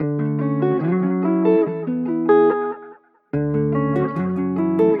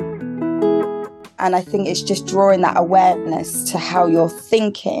And I think it's just drawing that awareness to how you're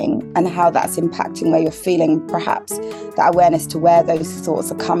thinking and how that's impacting where you're feeling, perhaps that awareness to where those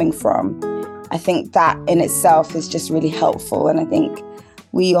thoughts are coming from. I think that in itself is just really helpful. And I think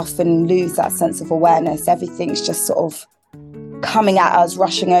we often lose that sense of awareness. Everything's just sort of coming at us,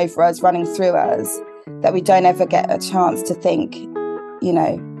 rushing over us, running through us, that we don't ever get a chance to think, you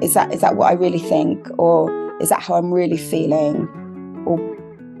know, is that what I really think? Or is that how I'm really feeling? Or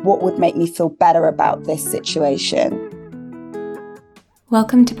what would make me feel better about this situation?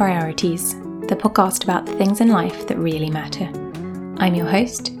 Welcome to Priorities, the podcast about the things in life that really matter. I'm your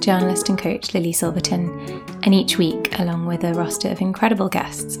host, journalist and coach Lily Silverton, and each week, along with a roster of incredible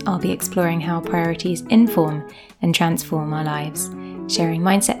guests, I'll be exploring how priorities inform and transform our lives, sharing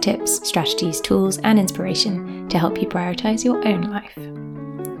mindset tips, strategies, tools, and inspiration to help you prioritize your own life.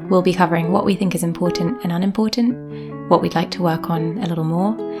 We'll be covering what we think is important and unimportant, what we'd like to work on a little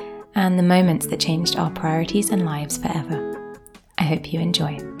more, and the moments that changed our priorities and lives forever. I hope you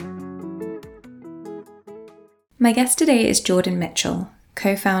enjoy. My guest today is Jordan Mitchell,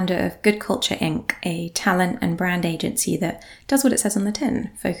 co-founder of Good Culture Inc., a talent and brand agency that does what it says on the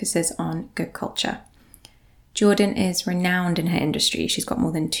tin, focuses on good culture. Jordan is renowned in her industry. She's got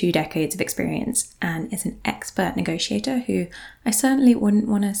more than 2 decades of experience and is an expert negotiator who I certainly wouldn't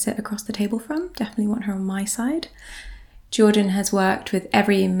want to sit across the table from. Definitely want her on my side. Jordan has worked with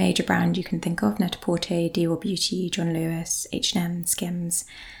every major brand you can think of: Net-a-Porter, Dior Beauty, John Lewis, H&M, Skims,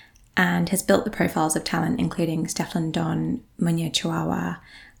 and has built the profiles of talent including Stefflon Don, Munya Chihuahua,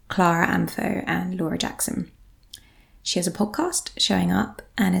 Clara Amfo, and Laura Jackson. She has a podcast, Showing Up,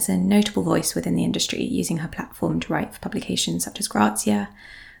 and is a notable voice within the industry, using her platform to write for publications such as Grazia,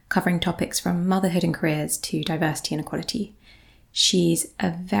 covering topics from motherhood and careers to diversity and equality. She's a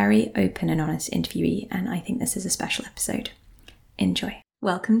very open and honest interviewee, and I think this is a special episode. Enjoy.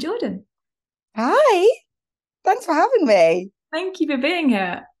 Welcome, Jordan. Hi, thanks for having me. Thank you for being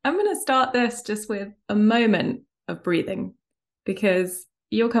here. I'm going to start this just with a moment of breathing, because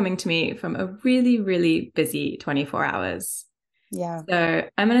you're coming to me from a really, really busy 24 hours. Yeah. So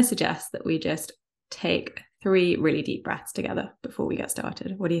I'm going to suggest that we just take 3 really deep breaths together before we get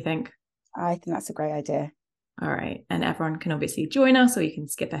started. What do you think? I think that's a great idea. All right. And everyone can obviously join us, or you can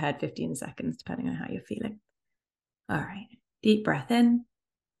skip ahead 15 seconds, depending on how you're feeling. All right. Deep breath in.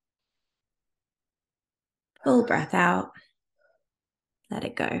 Full breath out. Let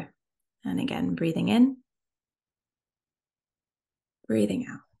it go. And again, breathing in. Breathing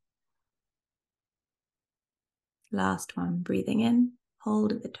out. Last one, breathing in,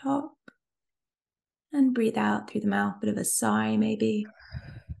 hold at the top, and breathe out through the mouth, bit of a sigh maybe.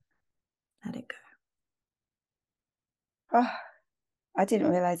 Let it go. Oh, I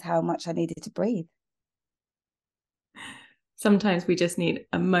didn't realize how much I needed to breathe. Sometimes we just need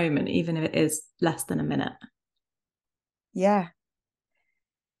a moment, even if it is less than a minute. Yeah.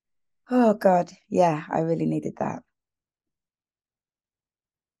 Oh God, yeah, I really needed that.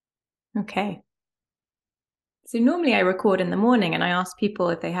 Okay. So normally I record in the morning and I ask people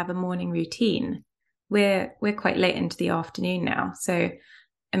if they have a morning routine. We're quite late into the afternoon now, so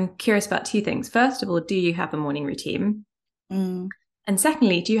I'm curious about 2 things. First of all, do you have a morning routine? Mm. And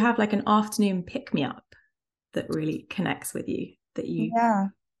secondly, do you have like an afternoon pick-me-up that really connects with you? Yeah,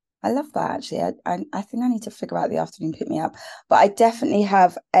 I love that actually. I think I need to figure out the afternoon pick-me-up, but I definitely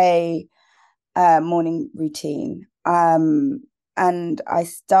have a morning routine. And I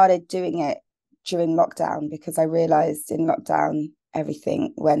started doing it during lockdown because I realized in lockdown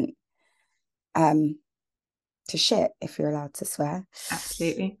everything went to shit, if you're allowed to swear.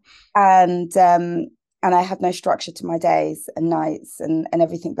 Absolutely. And I had no structure to my days and nights, and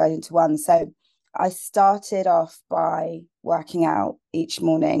everything blurred into one. So I started off by working out each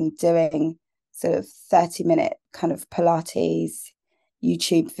morning, doing sort of 30-minute kind of Pilates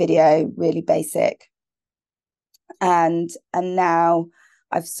YouTube video, really basic. And now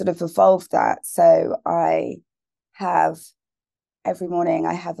I've sort of evolved that. So I have every morning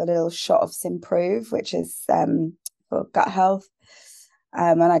I have a little shot of Simprove, which is for gut health.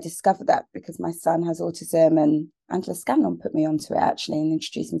 And I discovered that because my son has autism, and Angela Scanlon put me onto it actually and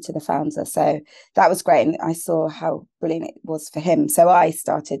introduced me to the founder. So that was great. And I saw how brilliant it was for him. So I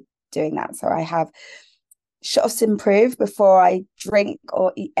started doing that. So I have shot of Simprove before I drink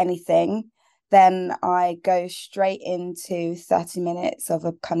or eat anything. Then I go straight into 30 minutes of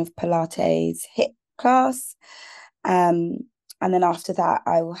a kind of Pilates HIIT class. And then after that,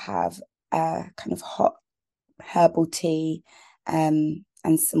 I will have a kind of hot herbal tea and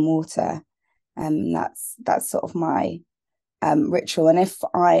some water. That's sort of my ritual. And if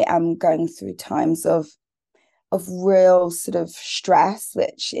I am going through times of of real sort of stress,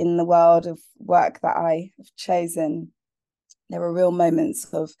 which in the world of work that I have chosen, there are real moments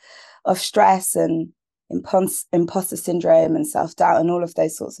of stress and imposter syndrome and self-doubt and all of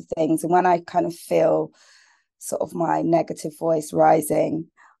those sorts of things. And when I kind of feel sort of my negative voice rising,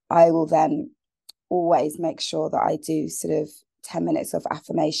 I will then always make sure that I do sort of 10 minutes of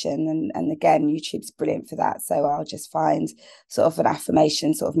affirmation. And again, YouTube's brilliant for that. So I'll just find sort of an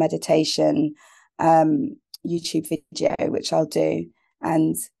affirmation, sort of meditation YouTube video, which I'll do.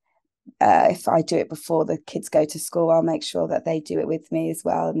 And if I do it before the kids go to school, I'll make sure that they do it with me as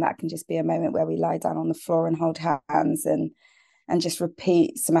well. And that can just be a moment where we lie down on the floor and hold hands and just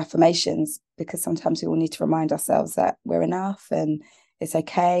repeat some affirmations, because sometimes we all need to remind ourselves that we're enough and it's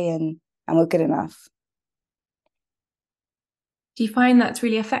okay and we're good enough. Do you find that's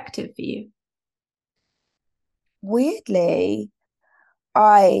really effective for you? Weirdly,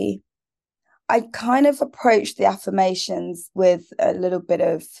 I kind of approached the affirmations with a little bit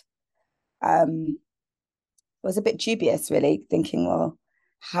of was a bit dubious, really, thinking, well,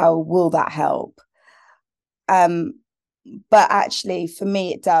 how will that help? But actually, for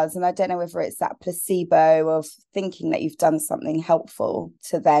me, it does. And I don't know whether it's that placebo of thinking that you've done something helpful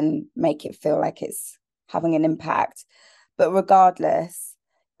to then make it feel like it's having an impact. But regardless,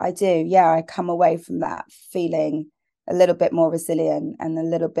 I do. Yeah, I come away from that feeling a little bit more resilient and a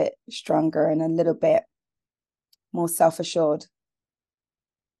little bit stronger and a little bit more self-assured.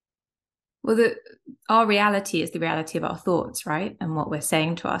 Well, our reality is the reality of our thoughts, right? And what we're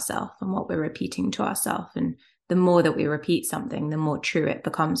saying to ourselves and what we're repeating to ourselves. And the more that we repeat something, the more true it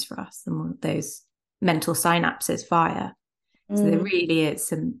becomes for us, the more those mental synapses fire. So there really is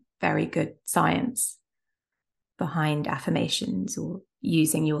some very good science behind affirmations or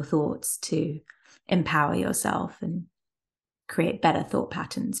using your thoughts to empower yourself and create better thought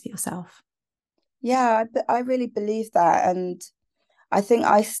patterns for yourself. Yeah, I really believe that. And I think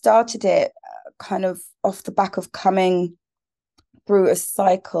I started it kind of off the back of coming through a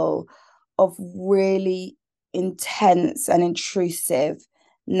cycle of really intense and intrusive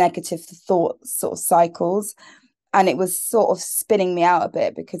negative thought sort of cycles. And it was sort of spinning me out a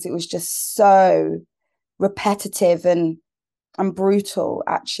bit because it was just so repetitive and brutal,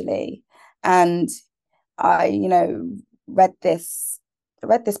 actually. And I, read this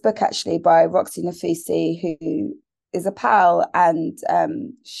book actually by Roxie Nafousi, who is a pal, and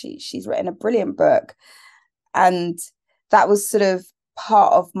she's written a brilliant book. And that was sort of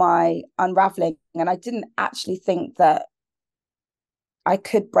part of my unraveling. And I didn't actually think that I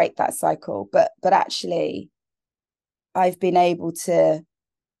could break that cycle, but actually I've been able to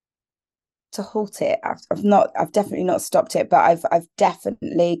halt it. I've definitely not stopped it, but I've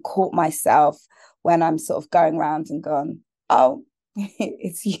definitely caught myself when I'm sort of going around and gone, oh,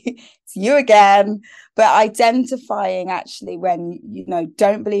 it's you again. But identifying actually when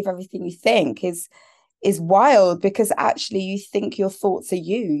don't believe everything you think is wild, because actually you think your thoughts are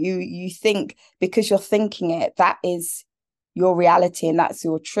you think because you're thinking it, that is your reality and that's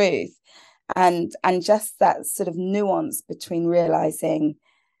your truth. And just that sort of nuance between realizing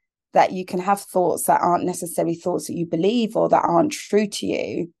that you can have thoughts that aren't necessarily thoughts that you believe or that aren't true to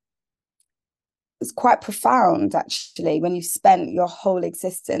you. It's quite profound, actually, when you've spent your whole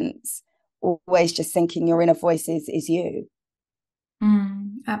existence always just thinking your inner voice is you.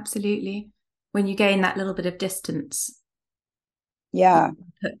 Absolutely. When you gain that little bit of distance,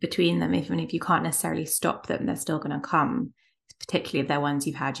 put between them, even if you can't necessarily stop them, they're still going to come, particularly if they're ones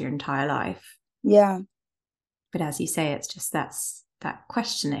you've had your entire life. Yeah. But as you say, it's just that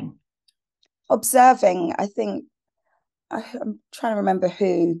questioning. Observing, I think, I'm trying to remember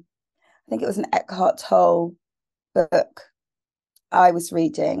who, I think it was an Eckhart Tolle book I was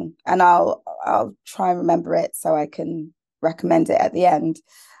reading, and I'll try and remember it so I can recommend it at the end.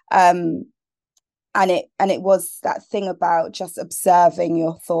 And it was that thing about just observing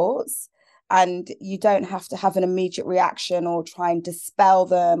your thoughts, and you don't have to have an immediate reaction or try and dispel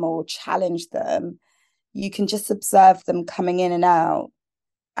them or challenge them. You can just observe them coming in and out.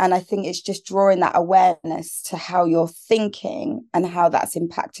 And I think it's just drawing that awareness to how you're thinking and how that's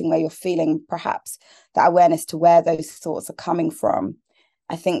impacting where you're feeling, perhaps that awareness to where those thoughts are coming from.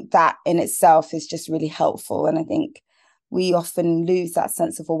 I think that in itself is just really helpful. And I think we often lose that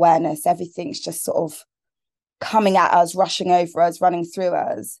sense of awareness. Everything's just sort of coming at us, rushing over us, running through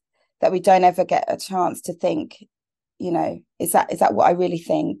us, that we don't ever get a chance to think, is that what I really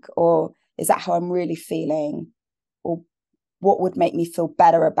think? Or is that how I'm really feeling? Or what would make me feel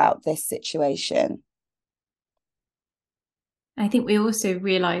better about this situation? I think we also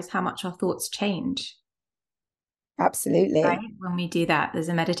realize how much our thoughts change. Absolutely. Right? When we do that, there's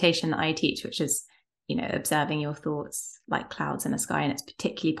a meditation that I teach, which is, observing your thoughts like clouds in a sky. And it's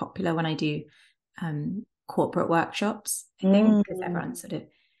particularly popular when I do corporate workshops, I think, because everyone sort of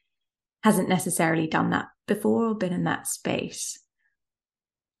hasn't necessarily done that before or been in that space.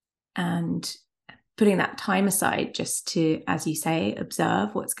 And putting that time aside just to, as you say,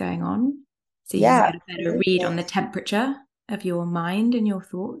 observe what's going on. So you can get a better read on the temperature of your mind and your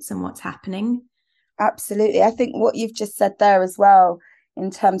thoughts and what's happening. Absolutely. I think what you've just said there as well,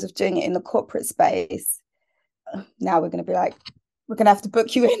 in terms of doing it in the corporate space, now we're going to be like, we're going to have to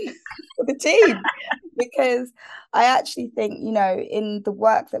book you in for the team. Because I actually think, in the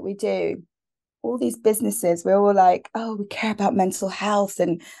work that we do, all these businesses, we're all like, oh, we care about mental health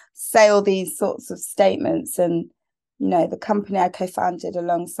and say all these sorts of statements. And, the company I co-founded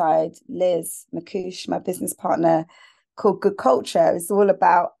alongside Liz McCouche, my business partner, called Good Culture, is all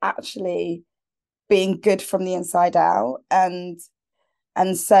about actually being good from the inside out. And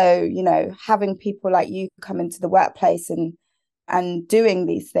so, having people like you come into the workplace and doing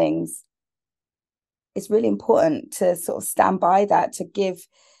these things, it's really important to sort of stand by that, to give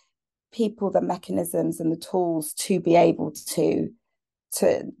people the mechanisms and the tools to be able to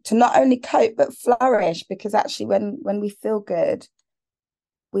not only cope but flourish, because actually when we feel good,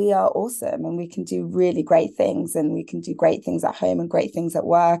 we are awesome and we can do really great things, and we can do great things at home and great things at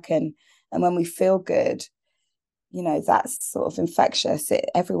work, and when we feel good, that's sort of infectious.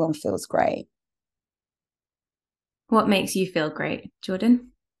 Everyone feels great. What makes you feel great,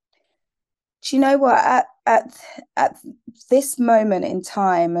 Jordan? Do you know what, at this moment in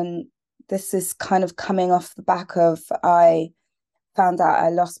time, and this is kind of coming off the back of, I found out I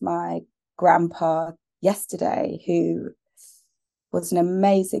lost my grandpa yesterday, who was an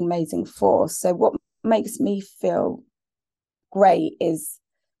amazing force. So what makes me feel great is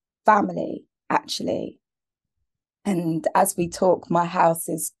family, actually. And as we talk, my house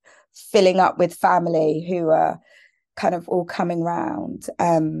is filling up with family who are kind of all coming round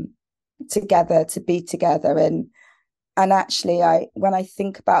together to be together. And actually, when I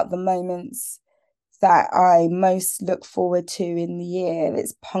think about the moments that I most look forward to in the year,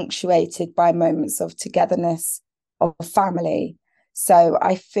 it's punctuated by moments of togetherness, of family. So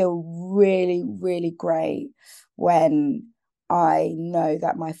I feel really, really great when I know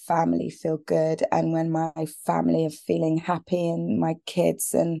that my family feel good, and when my family are feeling happy, and my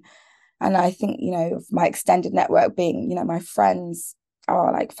kids, and I think, my extended network being, my friends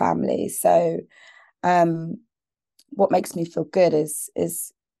are like family. So what makes me feel good is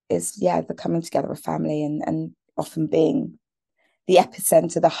the coming together of family, and often being the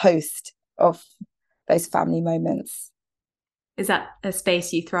epicenter, the host of those family moments. Is that a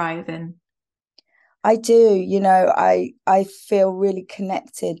space you thrive in? I do. I feel really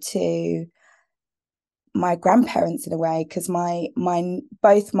connected to my grandparents in a way, because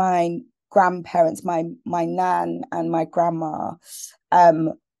both my grandparents, my nan and my grandma,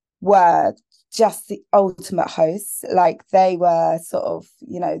 were just the ultimate hosts. Like, they were sort of,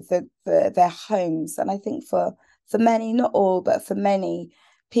 their homes. And I think for many, not all, but for many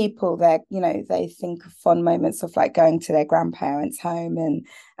people, they think of fond moments of like going to their grandparents' home,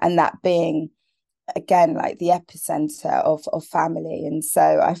 and that being, again, like the epicenter of family. And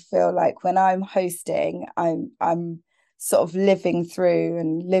so I feel like when I'm hosting, I'm sort of living through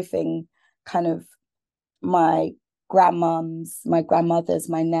and living kind of my grandmums, my grandmothers,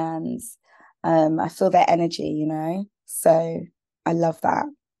 my nans. I feel their energy, so I love that.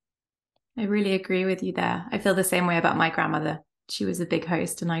 I really agree with you there. I feel the same way about my grandmother. She was a big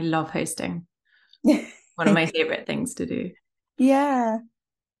host, and I love hosting. One of my favorite things to do. Yeah.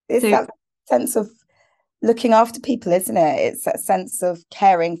 It's that sense of looking after people, isn't it? It's that sense of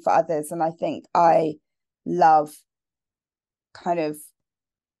caring for others. And I think I love kind of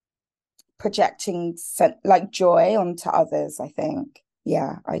projecting like joy onto others, I think.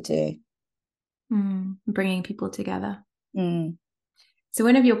 Yeah, I do. Bringing people together. Mm. So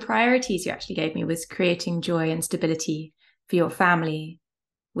one of your priorities you actually gave me was creating joy and stability for your family,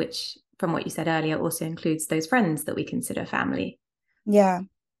 which, from what you said earlier, also includes those friends that we consider family. Yeah.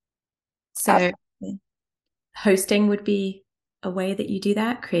 So absolutely. Hosting would be a way that you do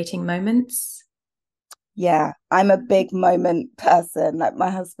that, creating moments. Yeah, I'm a big moment person. Like, my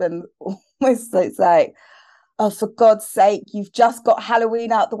husband almost looks like, oh, for God's sake, you've just got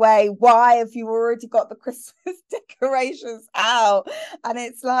Halloween out the way. Why have you already got the Christmas decorations out? And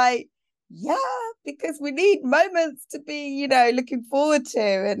it's like, yeah, because we need moments to be, looking forward to.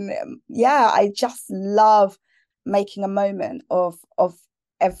 And I just love making a moment of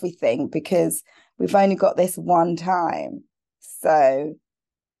everything, because we've only got this one time. So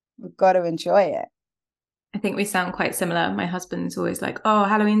we've got to enjoy it. I think we sound quite similar. My husband's always like, oh,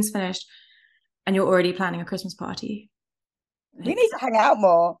 Halloween's finished. And you're already planning a Christmas party. We need to hang out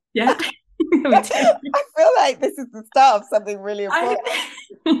more. Yeah, we do. I feel like this is the start of something really important.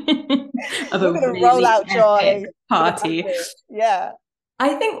 Of We're a going to roll really out joy party. Yeah.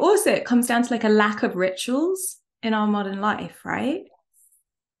 I think also it comes down to like a lack of rituals in our modern life, right?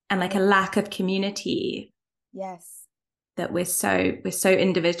 And like a lack of community. Yes. That we're so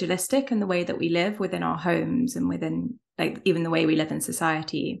individualistic in the way that we live within our homes and within like even the way we live in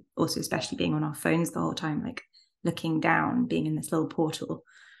society, also especially being on our phones the whole time, like looking down, being in this little portal.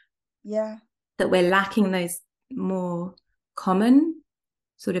 Yeah. That we're lacking those more common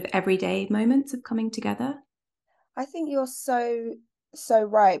sort of everyday moments of coming together. I think you're so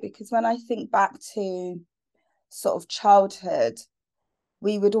right, because when I think back to sort of childhood,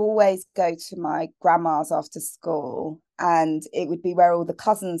 we would always go to my grandma's after school, and it would be where all the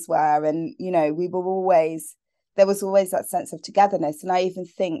cousins were. And, there was always that sense of togetherness. And I even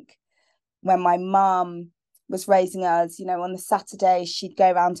think when my mum was raising us, on the Saturday, she'd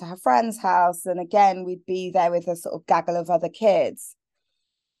go around to her friend's house. And again, we'd be there with a sort of gaggle of other kids.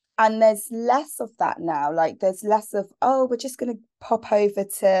 And there's less of that now. Like there's less of, oh, we're just going to pop over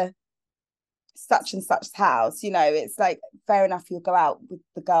to such and such house. It's like, fair enough, you'll go out with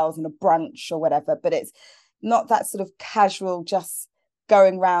the girls on a brunch or whatever, but it's not that sort of casual, just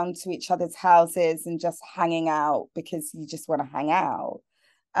going round to each other's houses and just hanging out because you just want to hang out.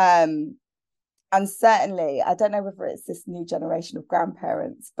 And certainly, I don't know whether it's this new generation of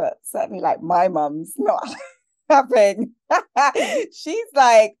grandparents, but certainly like my mum's not having, she's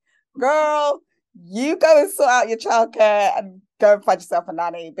like, girl, you go and sort out your childcare and go and find yourself a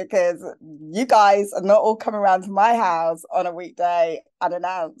nanny, because you guys are not all coming around to my house on a weekday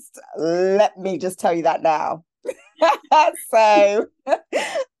unannounced. Let me just tell you that now. So,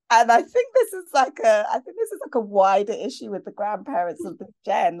 and I think this is like a wider issue with the grandparents of the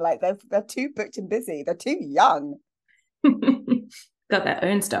gen. Like they're too booked and busy. They're too young. Got their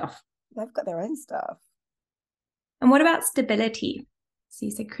own stuff. They've got their own stuff. And what about stability? So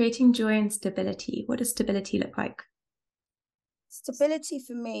you said creating joy and stability. What does stability look like? Stability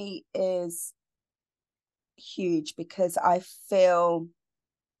for me is huge, because I feel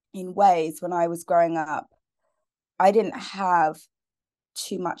in ways when I was growing up, I didn't have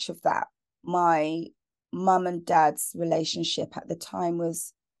too much of that. My mum and dad's relationship at the time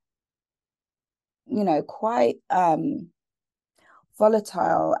was, quite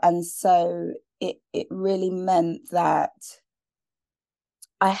volatile. And so it really meant that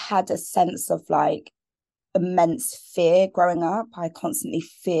I had a sense of like immense fear growing up. I constantly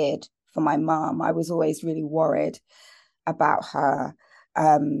feared for my mum. I was always really worried about her.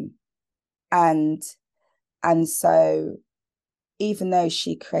 And so even though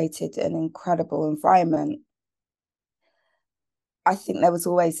she created an incredible environment, I think there was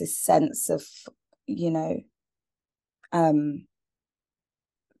always a sense of,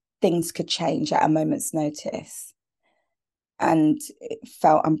 things could change at a moment's notice, and it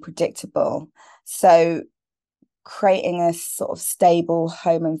felt unpredictable. So creating a sort of stable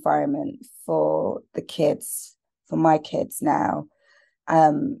home environment for the kids, for my kids now,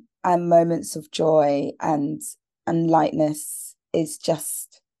 and moments of joy and lightness is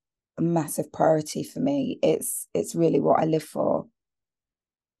just a massive priority for me. It's really what I live for.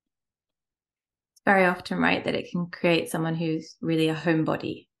 Very often, right, that it can create someone who's really a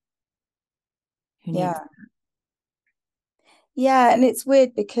homebody. Who needs that. Yeah, and it's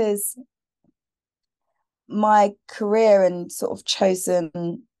weird because my career and sort of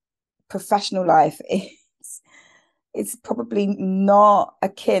chosen professional life is probably not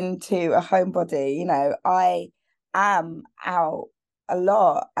akin to a homebody. I am out a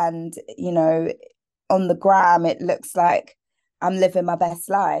lot, and on the gram it looks like I'm living my best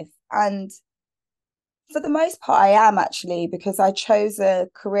life, and for the most part I am, actually, because I chose a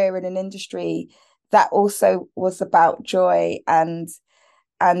career in an industry that also was about joy and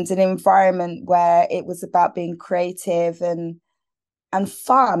an environment where it was about being creative and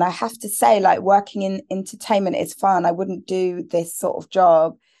fun. I have to say, like, working in entertainment is fun. I wouldn't do this sort of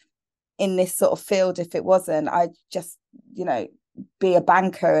job in this sort of field if it wasn't. I'd just, be a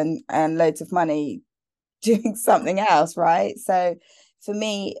banker and loads of money doing something else, right? So for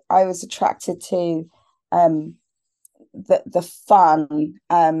me, I was attracted to the fun,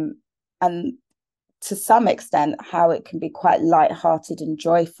 and to some extent how it can be quite light-hearted and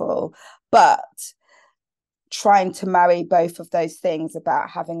joyful, but trying to marry both of those things about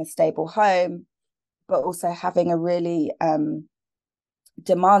having a stable home but also having a really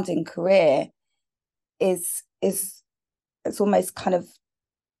demanding career is it's almost kind of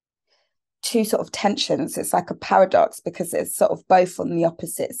two sort of tensions. It's like a paradox, because it's sort of both on the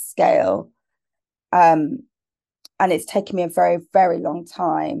opposite scale. And it's taken me a very, very long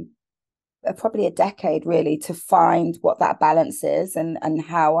time, probably a decade really, to find what that balance is, and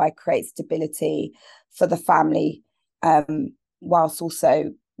how I create stability for the family, whilst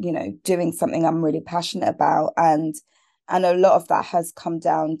also, doing something I'm really passionate about. And a lot of that has come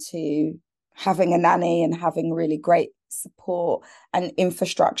down to having a nanny and having really great support and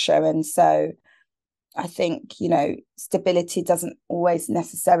infrastructure. And so I think, stability doesn't always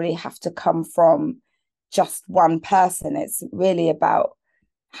necessarily have to come from just one person. It's really about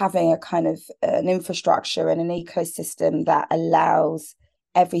having a kind of an infrastructure and an ecosystem that allows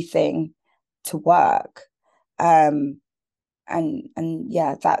everything to work. And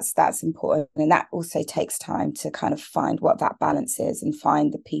yeah, that's important. And that also takes time to kind of find what that balance is, and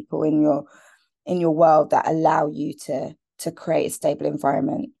find the people in your world that allow you to create a stable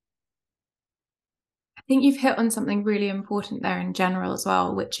environment. I think you've hit on something really important there in general as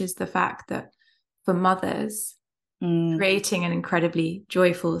well, which is the fact that for mothers, creating an incredibly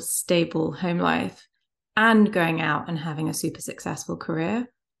joyful, stable home life and going out and having a super successful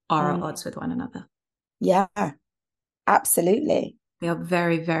career are at odds with one another. Yeah, absolutely. They are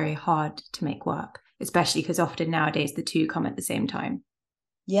very, very hard to make work, especially because often nowadays the two come at the same time.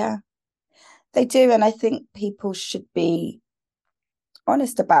 Yeah, they do. And I think people should be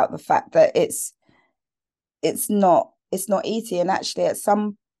honest about the fact that it's not easy. And actually, at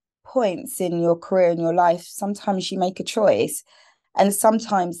some points in your career, in your life, sometimes you make a choice, and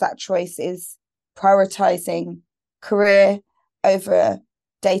sometimes that choice is prioritizing career over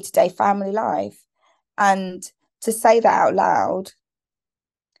day-to-day family life. And to say that out loud,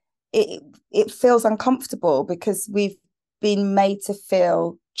 it feels uncomfortable, because we've been made to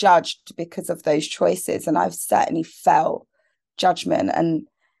feel judged because of those choices. And I've certainly felt judgment, and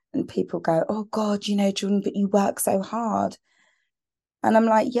people go, oh God, Jordan, but you work so hard. And I'm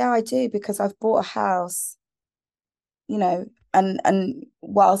like, yeah, I do, because I've bought a house, and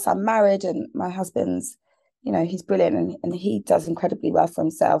whilst I'm married, and my husband's, he's brilliant, and he does incredibly well for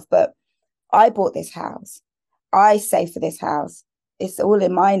himself. But I bought this house. I save for this house. It's all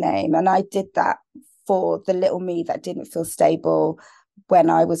in my name. And I did that for the little me that didn't feel stable when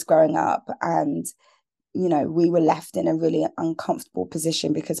I was growing up. And, we were left in a really uncomfortable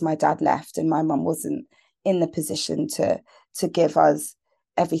position because my dad left, and my mum wasn't in the position to give us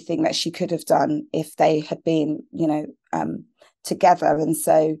everything that she could have done if they had been, together. And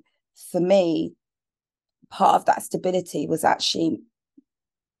so for me, part of that stability was actually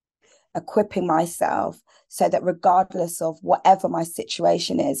equipping myself so that regardless of whatever my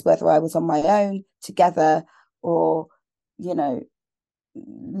situation is, whether I was on my own, together, or,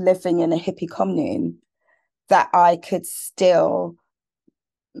 living in a hippie commune, that I could still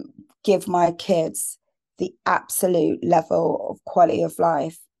give my kids the absolute level of quality of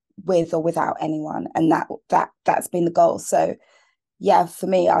life with or without anyone. And that's been the goal. So yeah, for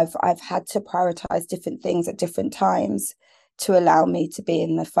me, I've had to prioritize different things at different times to allow me to be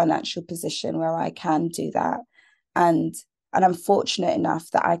in the financial position where I can do that. And I'm fortunate enough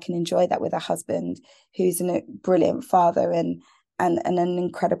that I can enjoy that with a husband who's a brilliant father and an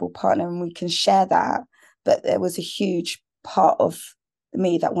incredible partner, and we can share that. But there was a huge part of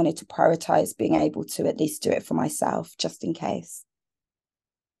me that wanted to prioritize being able to at least do it for myself, just in case.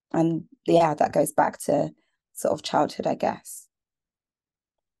 And yeah, that goes back to sort of childhood, I guess.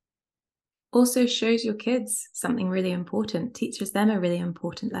 Also shows your kids something really important, teaches them a really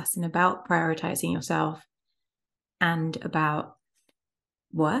important lesson about prioritizing yourself and about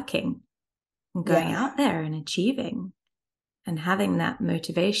working and going out there and achieving and having that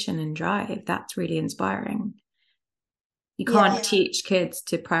motivation and drive. That's really inspiring. You can't teach kids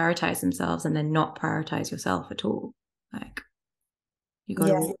to prioritize themselves and then not prioritize yourself at all. Like, you got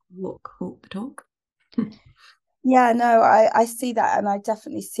to walk the talk. Yeah, no, I see that. And I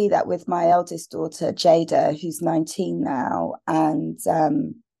definitely see that with my eldest daughter, Jada, who's 19 now. And,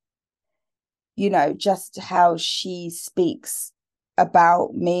 just how she speaks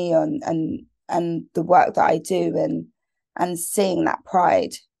about me and the work that I do, and seeing that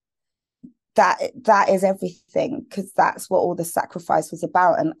pride, that is everything, because that's what all the sacrifice was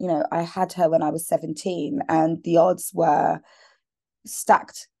about. And, I had her when I was 17, and the odds were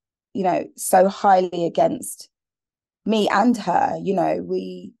stacked, so highly against me and her.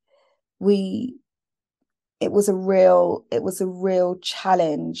 It was a real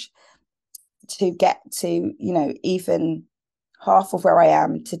challenge to get to, even half of where I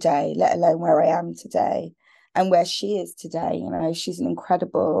am today, let alone where I am today and where she is today. She's an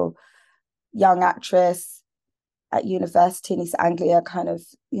incredible young actress at university in East Anglia, kind of,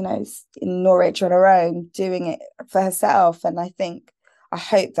 in Norwich on her own, doing it for herself. And I think I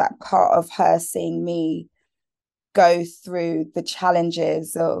hope that part of her seeing me go through the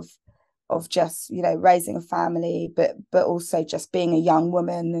challenges of just, you know, raising a family, but also just being a young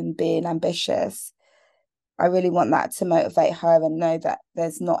woman and being ambitious. I really want that to motivate her and know that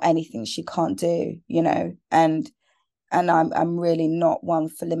there's not anything she can't do, you know, and I'm really not one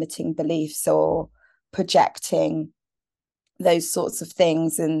for limiting beliefs or projecting those sorts of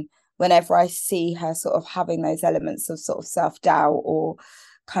things. And whenever I see her sort of having those elements of sort of self-doubt or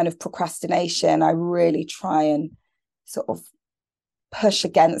kind of procrastination, I really try and sort of push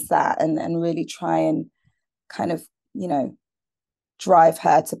against that and really try and kind of, you know, drive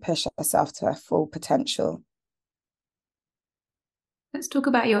her to push herself to her full potential. Let's talk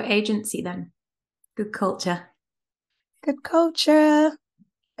about your agency then. Good Culture. Good Culture. How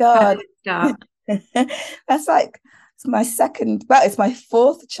God. did it start? That's like, it's my second, well, it's my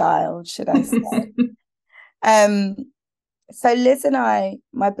fourth child, should I say. um, so Liz and I,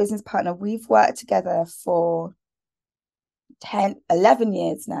 my business partner, we've worked together for 11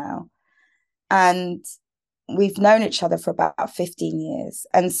 years now. And we've known each other for about 15 years.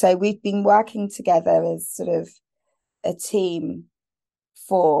 And so we've been working together as sort of a team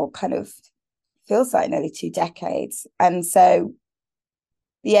for kind of feels like nearly 2 decades. And so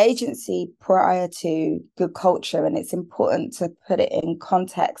the agency prior to Good Culture, and it's important to put it in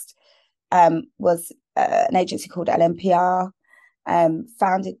context, was an agency called LMPR,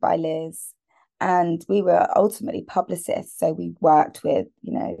 founded by Liz. And we were ultimately publicists. So we worked with,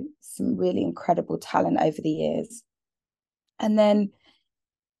 you know, some really incredible talent over the years. And then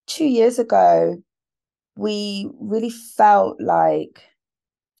 2 years ago, we really felt like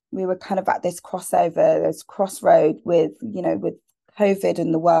we were kind of at this crossover, this crossroad with, you know, with COVID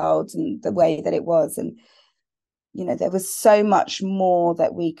and the world and the way that it was. And, you know, there was so much more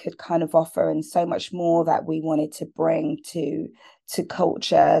that we could kind of offer and so much more that we wanted to bring to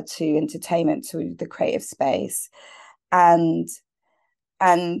culture, to entertainment, to the creative space. And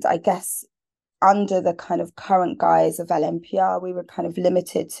I guess under the kind of current guise of LMPR, we were kind of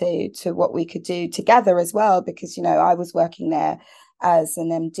limited to what we could do together as well, because, you know, I was working there as an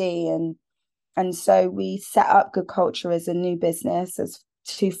MD, and so we set up Good Culture as a new business, as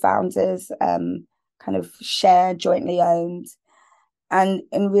two founders, kind of shared, jointly owned. And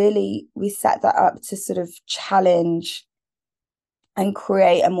really we set that up to sort of challenge and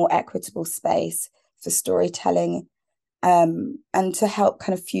create a more equitable space for storytelling, and to help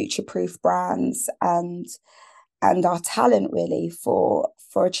kind of future-proof brands and our talent really for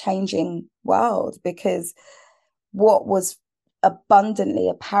a changing world. Because what was abundantly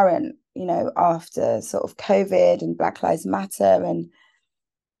apparent, you know, after sort of COVID and Black Lives Matter and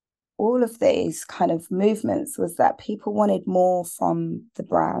all of these kind of movements, was that people wanted more from the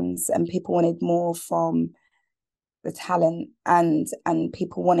brands and people wanted more from the talent, and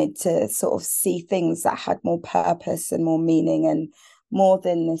people wanted to sort of see things that had more purpose and more meaning, and more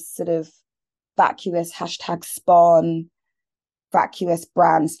than this sort of vacuous hashtag spawn, vacuous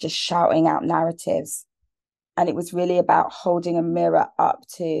brands just shouting out narratives. And it was really about holding a mirror up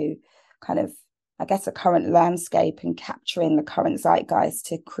to kind of, I guess, a current landscape and capturing the current zeitgeist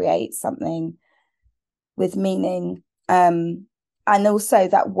to create something with meaning. And also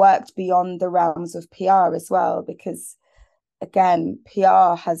that worked beyond the realms of PR as well, because again,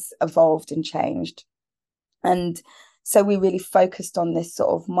 PR has evolved and changed. And so we really focused on this sort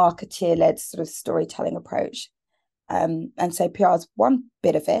of marketeer-led sort of storytelling approach. And so PR is one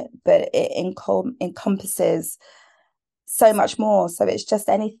bit of it, but it encompasses so much more. So it's just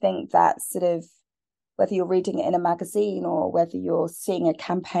anything that sort of, whether you're reading it in a magazine or whether you're seeing a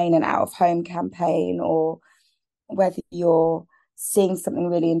campaign, an out-of-home campaign, or whether you're seeing something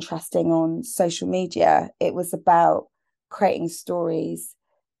really interesting on social media, it was about creating stories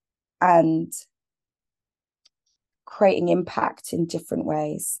and creating impact in different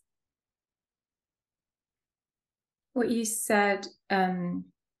ways. What you said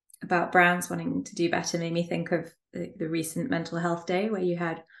about brands wanting to do better made me think of the recent Mental Health Day, where you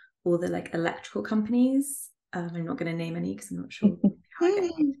had all the like electrical companies. I'm not going to name any because I'm not sure how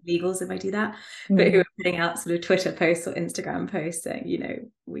I get legals if I do that, but who are putting out sort of Twitter posts or Instagram posts saying, you know,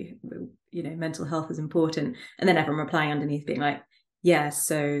 we you know, mental health is important, and then everyone replying underneath being like, yeah,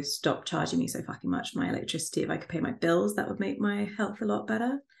 so stop charging me so fucking much for my electricity. If I could pay my bills, that would make my health a lot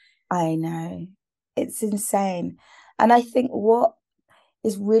better. I know, it's insane. And I think what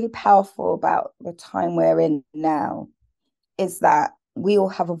is really powerful about the time we're in now is that we all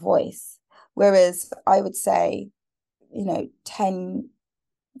have a voice. Whereas I would say, you know, 10,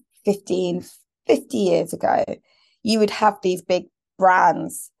 15, 50 years ago, you would have these big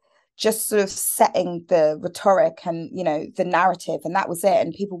brands just sort of setting the rhetoric and, you know, the narrative, and that was it.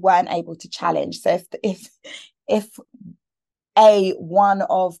 And people weren't able to challenge. So if one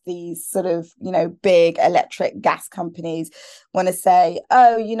of these sort of, you know, big electric gas companies want to say,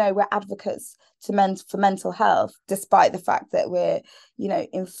 oh, you know, we're advocates for mental health, despite the fact that we're, you know,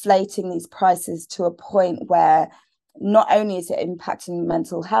 inflating these prices to a point where not only is it impacting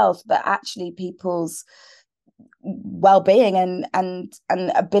mental health, but actually people's well-being and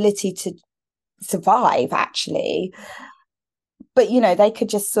ability to survive, actually. But, you know, they could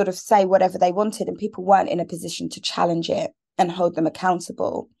just sort of say whatever they wanted, and people weren't in a position to challenge it and hold them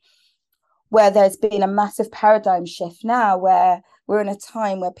accountable. Where there's been a massive paradigm shift now, where we're in a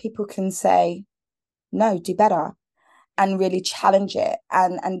time where people can say, no, do better, and really challenge it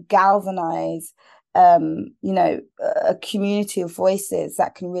and galvanize, you know, a community of voices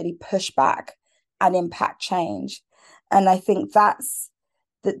that can really push back and impact change. And I think that's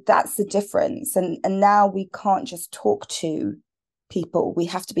the difference. And now we can't just talk to people, we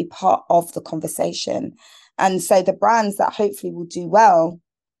have to be part of the conversation. And so the brands that hopefully will do well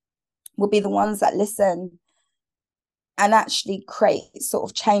will be the ones that listen and actually create sort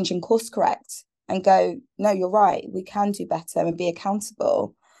of change and course correct and go, no, you're right, we can do better, and be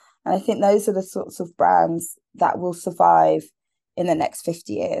accountable. And I think those are the sorts of brands that will survive in the next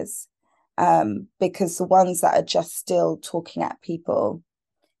 50 years. Because the ones that are just still talking at people,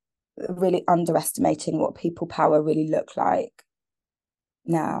 really underestimating what people power really look like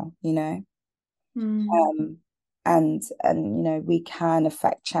now, you know. And you know, we can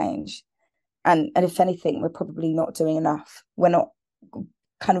affect change, and if anything, we're probably not doing enough. We're not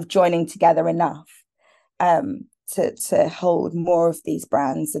kind of joining together enough to hold more of these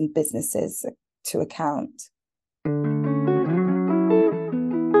brands and businesses to account.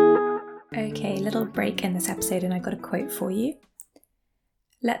 Okay, little break in this episode, and I've got a quote for you.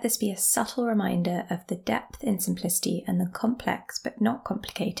 Let this be a subtle reminder of the depth in simplicity and the complex but not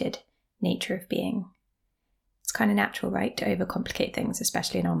complicated nature of being. It's kind of natural, right, to overcomplicate things,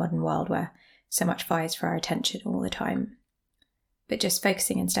 especially in our modern world where so much vies for our attention all the time. But just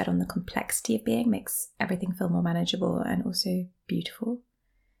focusing instead on the complexity of being makes everything feel more manageable and also beautiful.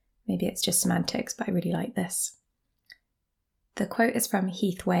 Maybe it's just semantics, but I really like this. The quote is from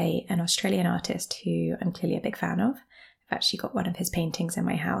Heath Way, an Australian artist who I'm clearly a big fan of. I've actually got one of his paintings in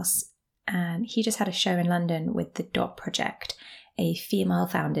my house, and he just had a show in London with the Dot Project, a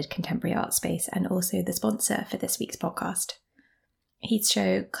female-founded contemporary art space and also the sponsor for this week's podcast. Heath's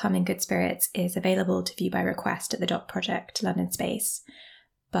show, Come in Good Spirits, is available to view by request at the Dot Project London space,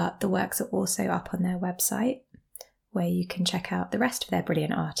 but the works are also up on their website, where you can check out the rest of their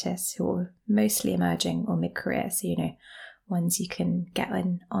brilliant artists who are mostly emerging or mid-career, so, you know, ones you can get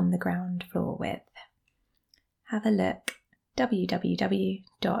in on the ground floor with. Have a look.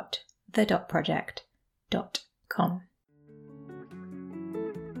 www.thedotproject.com.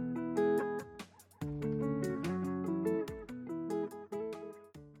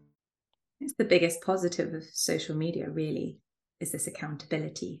 It's the biggest positive of social media, really, is this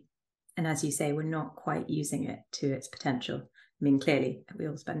accountability. And as you say, we're not quite using it to its potential. I mean, clearly, we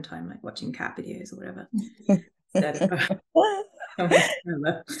all spend time like watching cat videos or whatever. Instead of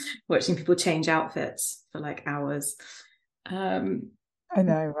watching people change outfits for like hours. I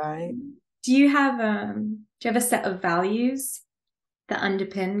know, right? Do you have a set of values that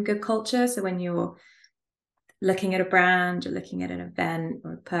underpin good culture? So when you're looking at a brand, you're looking at an event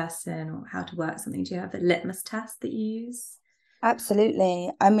or a person or how to work something, do you have a litmus test that you use?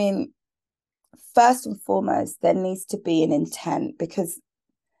 Absolutely. I mean, first and foremost, there needs to be an intent, because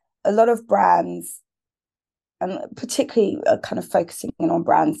a lot of brands, and particularly kind of focusing in on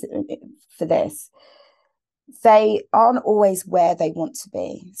brands for this, they aren't always where they want to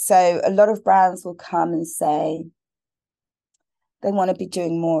be. So a lot of brands will come and say they want to be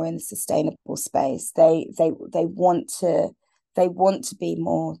doing more in the sustainable space. They want to be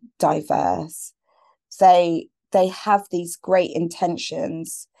more diverse. They have these great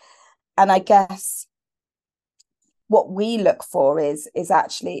intentions, and I guess what we look for is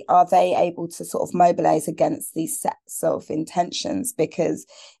actually, are they able to sort of mobilize against these sets of intentions? Because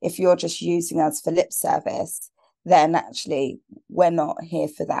if you're just using us for lip service, then actually we're not here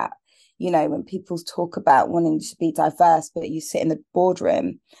for that. You know, when people talk about wanting to be diverse, but you sit in the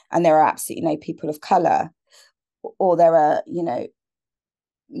boardroom and there are absolutely no people of color, or there are, you know,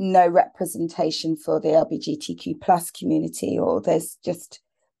 no representation for the LGBTQ plus community, or there's just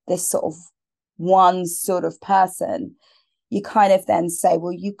this sort of one sort of person, you kind of then say,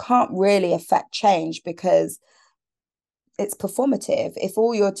 well, you can't really affect change, because it's performative. If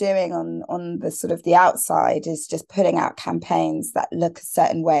all you're doing on the sort of the outside is just putting out campaigns that look a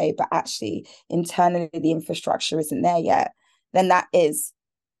certain way, but actually internally the infrastructure isn't there yet, then that is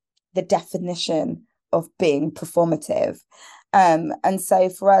the definition of being performative. And so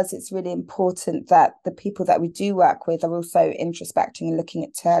for us, it's really important that the people that we do work with are also introspecting and looking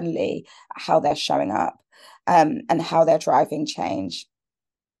internally at how they're showing up, and how they're driving change.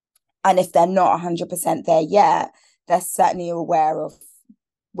 And if they're not 100% there yet, they're certainly aware of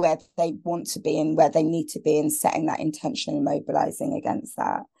where they want to be and where they need to be, and setting that intention and mobilizing against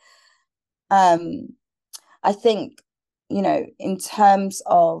that. I think, in terms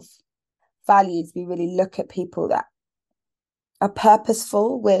of values, we really look at people that are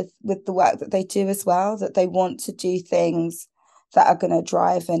purposeful with the work that they do as well, that they want to do things that are going to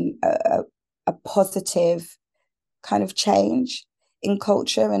drive a positive kind of change in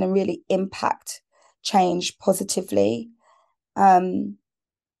culture and really impact change positively. And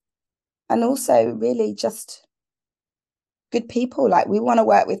also really just good people. Like, we want to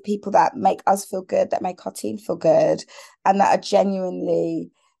work with people that make us feel good, that make our team feel good, and that are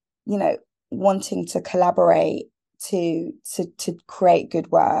genuinely, wanting to collaborate to create good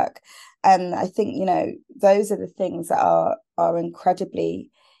work. And I think, those are the things that are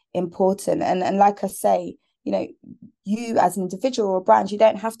incredibly important. And like I say, you as an individual or brand, you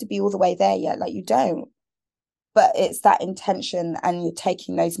don't have to be all the way there yet. Like, you don't. But it's that intention, and you're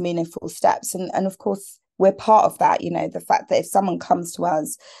taking those meaningful steps. And of course, we're part of that, the fact that if someone comes to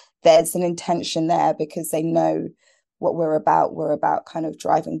us, there's an intention there because they know what we're about. We're about kind of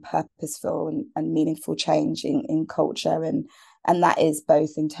driving purposeful and meaningful change in culture. And that is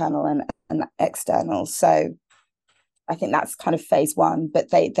both internal and external. So I think that's kind of phase one, but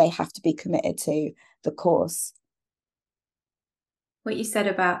they have to be committed to the course. What you said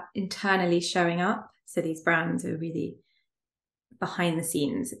about internally showing up, so these brands are really behind the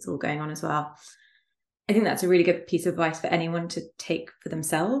scenes, it's all going on as well. I think that's a really good piece of advice for anyone to take for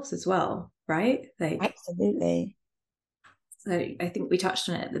themselves as well, right? Absolutely. So I think we touched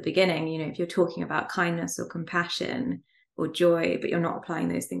on it at the beginning, if you're talking about kindness or compassion or joy, but you're not applying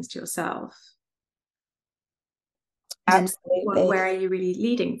those things to yourself, absolutely, where are you really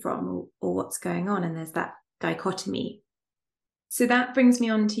leading from, or what's going on? And there's that dichotomy. So that brings me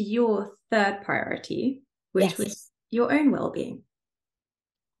on to your third priority, which was your own well-being.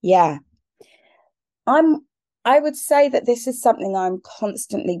 Yeah. I would say that this is something I'm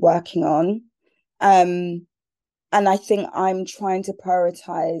constantly working on. And I think I'm trying to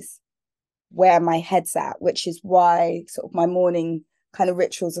prioritize where my head's at, which is why sort of my morning kind of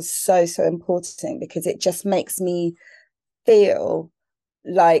rituals are so important, because it just makes me feel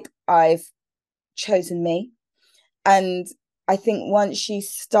like I've chosen me. And I think once you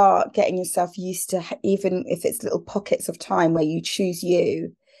start getting yourself used to, even if it's little pockets of time where you choose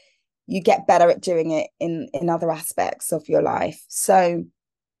you get better at doing it in other aspects of your life. So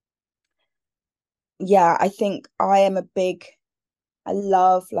yeah, I think I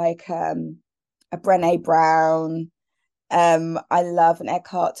love like a Brené Brown. I love an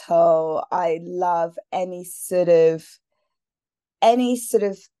Eckhart Tolle. I love any sort of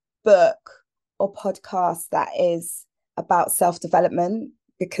book or podcast that is about self-development,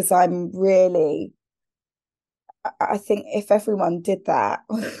 because I think if everyone did that,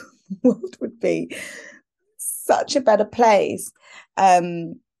 the world would be such a better place.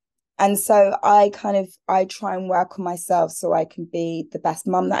 And so I try and work on myself so I can be the best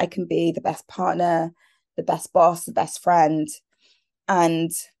mum that I can be, the best partner, the best boss, the best friend.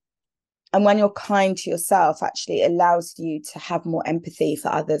 And when you're kind to yourself, actually it allows you to have more empathy for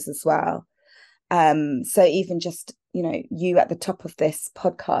others as well. So even just, you at the top of this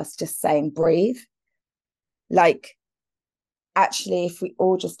podcast just saying breathe, like, actually, if we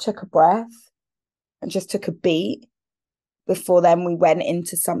all just took a breath and just took a beat before then we went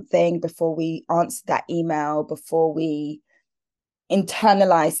into something, before we answered that email, before we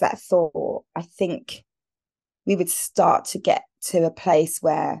internalized that thought, I think we would start to get to a place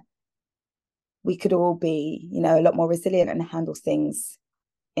where we could all be, a lot more resilient and handle things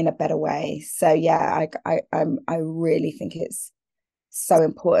in a better way. So yeah, I really think it's so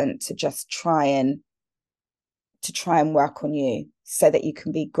important to just try and work on you so that you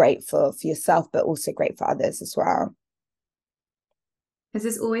can be grateful for yourself, but also great for others as well. Has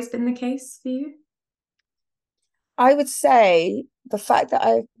this always been the case for you? I would say the fact that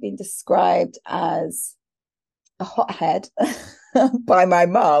I've been described as a hothead by my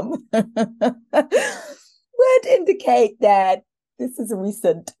mum would indicate that this is a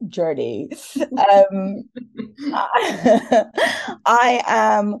recent journey. I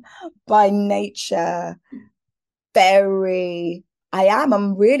am by nature I'm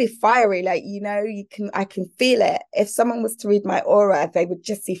really fiery. Like, I can feel it. If someone was to read my aura, they would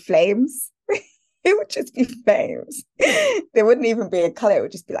just see flames. It would just be flames. There wouldn't even be a color. It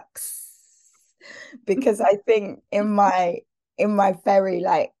would just be like, because I think in my very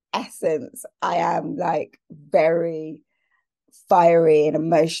like essence, I am like very fiery and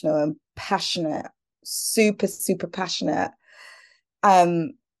emotional and passionate, super, super passionate.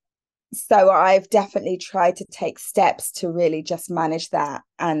 Um, so I've definitely tried to take steps to really just manage that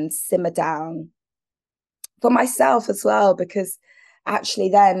and simmer down for myself as well, because actually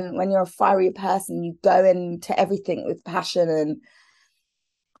then when you're a fiery person, you go into everything with passion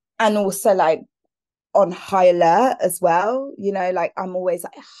and also like on high alert as well. Like I'm always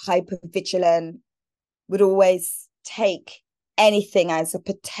like hyper vigilant, would always take anything as a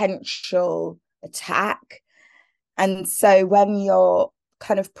potential attack. And so when you're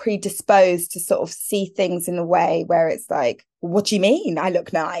kind of predisposed to sort of see things in a way where it's like, what do you mean I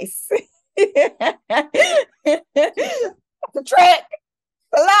look nice? That's a trick,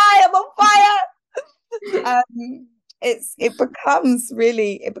 a lie, I'm on fire. It becomes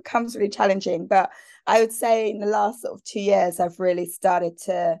really challenging. But I would say in the last sort of 2 years, I've really started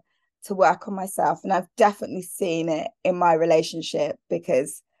to work on myself, and I've definitely seen it in my relationship,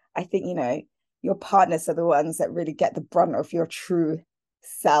 because I think your partners are the ones that really get the brunt of your true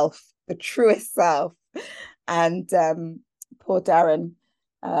self, the truest self. And poor Darren,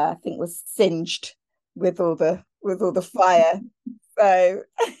 I think, was singed with all the fire. So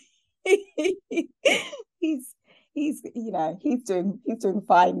he's he's doing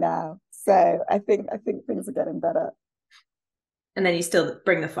fine now. So I think things are getting better. And then you still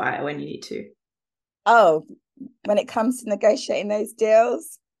bring the fire when you need to. Oh, when it comes to negotiating those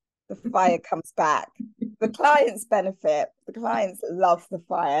deals, the fire comes back. The clients benefit. The clients love the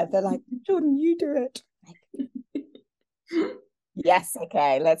fire. They're like, Jordan, you do it. Yes,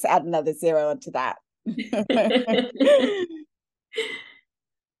 okay, let's add another zero onto that.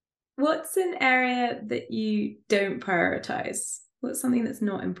 What's an area that you don't prioritize? What's something that's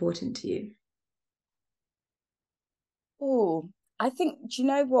not important to you? Oh, I think, do you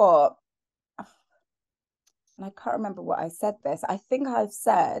know what? And I can't remember what I said this. I think I've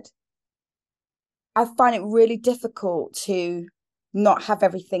said I find it really difficult to not have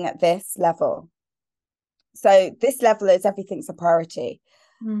everything at this level. So this level is everything's a priority.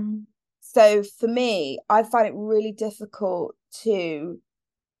 Mm. So for me, I find it really difficult to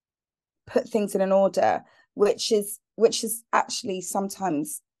put things in an order, which is actually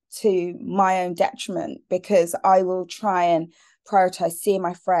sometimes to my own detriment, because I will try and prioritize seeing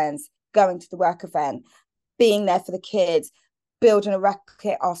my friends, going to the work event, being there for the kids, building a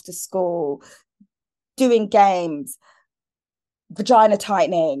racket after school, doing games, vagina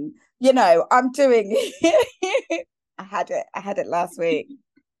tightening. I'm doing I had it last week.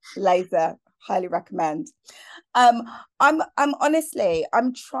 Laser, highly recommend. I'm honestly,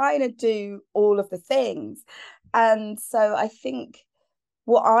 I'm trying to do all of the things. And so I think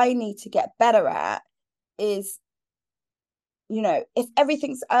what I need to get better at is, if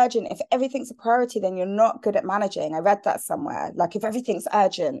everything's urgent, if everything's a priority, then you're not good at managing. I read that somewhere. Like, if everything's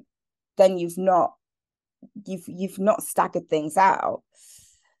urgent, then you've not staggered things out.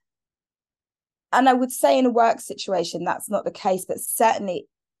 And I would say in a work situation, that's not the case, but certainly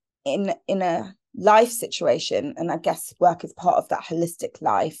in a life situation, and I guess work is part of that holistic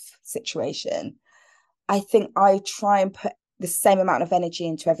life situation, I think I try and put the same amount of energy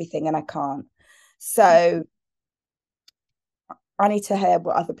into everything, and I can't. So I need to hear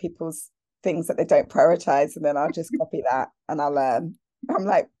what other people's things that they don't prioritize, and then I'll just copy that and I'll learn. I'm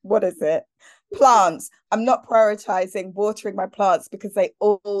like, what is it? Plants. I'm not prioritizing watering my plants because they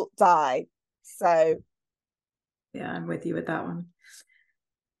all die. So yeah, I'm with you with that one.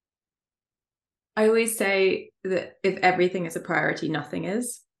 I always say that if everything is a priority, nothing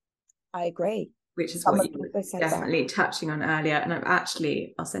is. I agree. Which is what you were definitely touching on earlier. And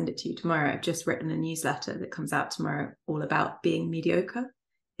I'll send it to you tomorrow. I've just written a newsletter that comes out tomorrow all about being mediocre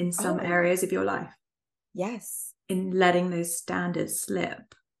in some areas of your life. Yes. In letting those standards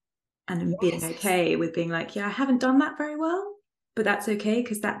slip and being okay with being like, yeah, I haven't done that very well, but that's okay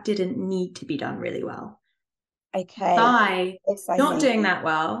because that didn't need to be done really well. Okay. By not doing that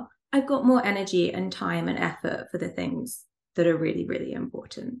well, I've got more energy and time and effort for the things that are really, really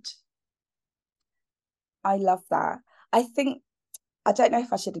important. I love that. I think, I don't know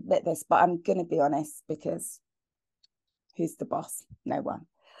if I should admit this, but I'm going to be honest, because who's the boss? No one.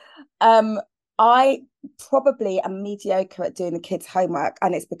 I probably am mediocre at doing the kids' homework,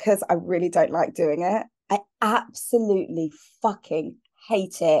 and it's because I really don't like doing it. I absolutely fucking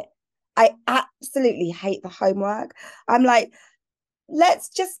hate it. I absolutely hate the homework. I'm like, let's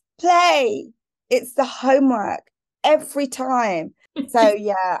just play. It's the homework every time. So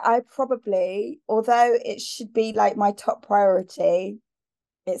yeah, I probably, although it should be like my top priority,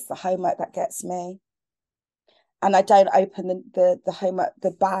 it's the homework that gets me. And I don't open the homework,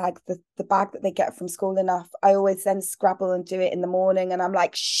 the bag that they get from school enough. I always then scrabble and do it in the morning, and I'm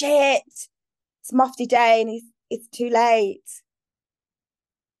like, shit, it's Mufti day and it's too late.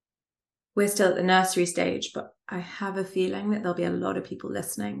 We're still at the nursery stage, but I have a feeling that there'll be a lot of people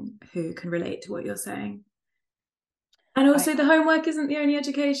listening who can relate to what you're saying. And also, the homework isn't the only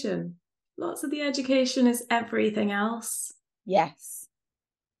education. Lots of the education is everything else. Yes,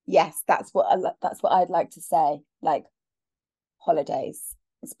 that's what I'd like to say. Like, holidays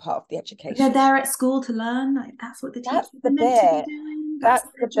is part of the education. They're there at school to learn. Like, that's what the teachers are meant to be doing. That's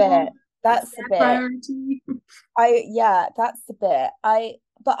the bit. That's the bit. Priority. That's the bit.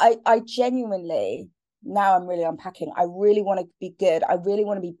 I genuinely, now I'm really unpacking. I really want to be good. I really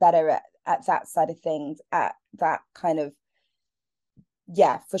want to be better at that side of things, at that kind of,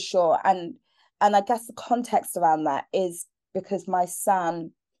 yeah, for sure. And I guess the context around that is because my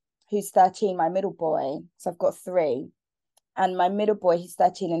son, who's 13, my middle boy, so I've got three, and my middle boy, he's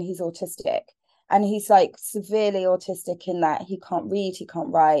 13 and he's autistic. And he's like severely autistic in that he can't read, he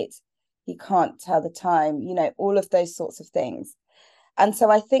can't write, he can't tell the time, all of those sorts of things. And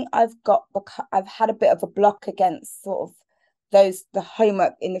so I think I've had a bit of a block against sort of the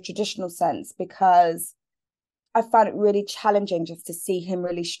homework in the traditional sense, because I found it really challenging just to see him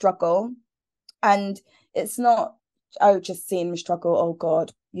really struggle. And it's not, just seeing him struggle, oh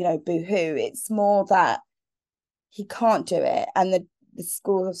God, boo-hoo. It's more that he can't do it. And the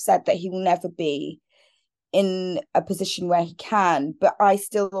school have said that he will never be in a position where he can, but I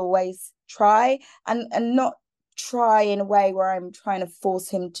still always try, and not try in a way where I'm trying to force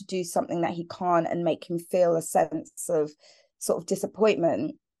him to do something that he can't and make him feel a sense of sort of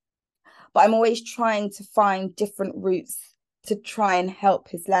disappointment. But I'm always trying to find different routes to try and help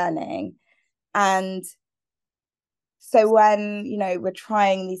his learning. And so when, we're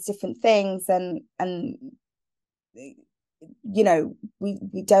trying these different things and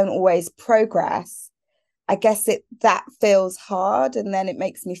we don't always progress, I guess that feels hard, and then it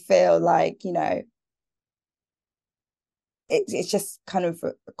makes me feel like, it's just kind of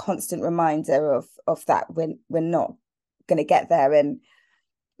a constant reminder of that we're not going to get there. And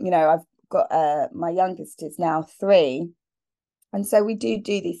I've got my youngest is now 3, and so we do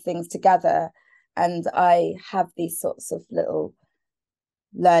these things together, and I have these sorts of little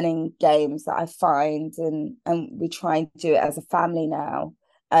learning games that I find, and we try and do it as a family now,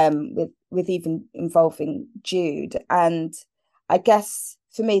 with even involving Jude. And I guess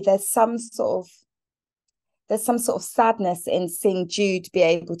for me there's some sort of sadness in seeing Jude be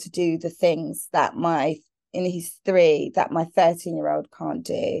able to do the things that in his 3 that my 13-year-old can't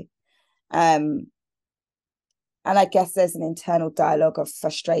do. And I guess there's an internal dialogue of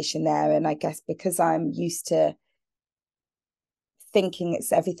frustration there. And I guess because I'm used to thinking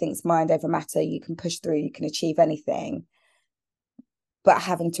everything's mind over matter, you can push through, you can achieve anything, but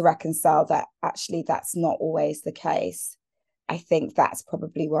having to reconcile that actually that's not always the case, I think that's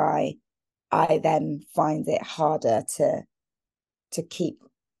probably why I then find it harder to keep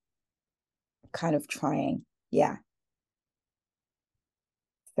kind of trying. Yeah.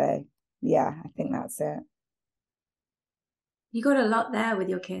 So yeah, I think that's it. You got a lot there with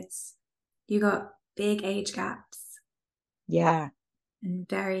your kids. You got big age gaps. Yeah. And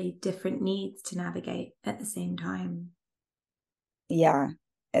very different needs to navigate at the same time. Yeah.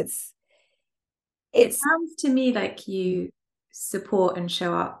 It sounds to me like you support and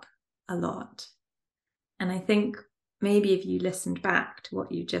show up a lot. And I think maybe if you listened back to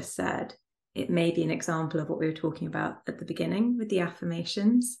what you just said, it may be an example of what we were talking about at the beginning with the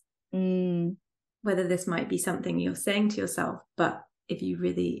affirmations. Whether this might be something you're saying to yourself, but if you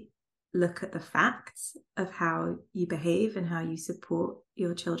really look at the facts of how you behave and how you support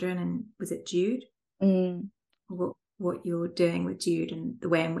your children, and was it Jude? What you're doing with Jude and the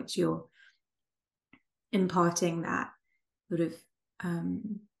way in which you're imparting that sort of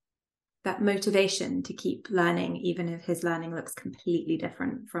that motivation to keep learning, even if his learning looks completely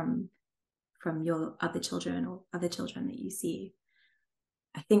different from your other children or other children that you see.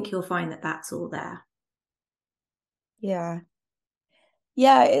 I think you'll find that that's all there. Yeah,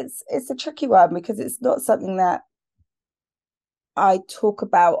 it's a tricky one because it's not something that I talk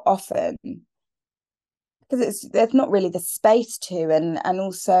about often, because there's not really the space to, and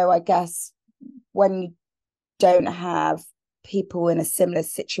also I guess when you don't have people in a similar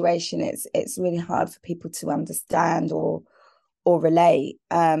situation, it's really hard for people to understand or relate.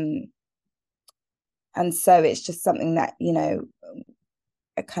 And so it's just something that, you know,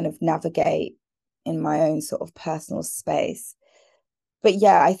 I kind of navigate in my own sort of personal space. But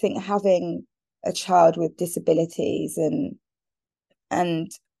yeah, I think having a child with disabilities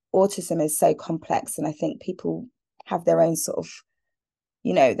and autism is so complex, and I think people have their own sort of,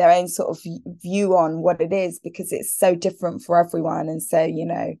 you know, their own sort of view on what it is, because it's so different for everyone. And so, you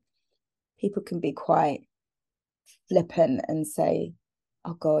know, people can be quite flippant and say,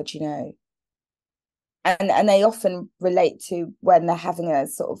 oh God, you know, and they often relate to when they're having a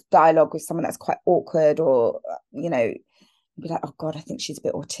sort of dialogue with someone that's quite awkward, or, you know, be like, oh God, I think she's a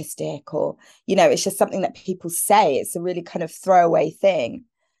bit autistic, or, you know, it's just something that people say. It's a really kind of throwaway thing.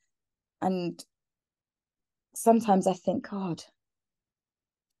 And sometimes I think, God,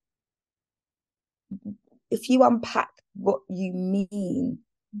 if you unpack what you mean,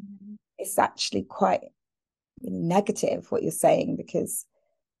 it's actually quite negative what you're saying, because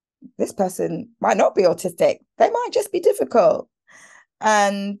this person might not be autistic. They might just be difficult.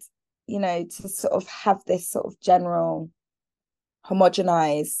 And, you know, to sort of have this sort of general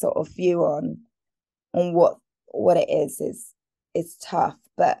homogenized sort of view on what it is tough.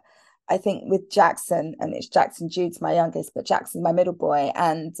 But I think with Jackson, and it's Jackson Jude's my youngest, but Jackson's my middle boy,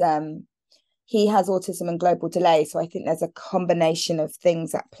 and he has autism and global delay. So I think there's a combination of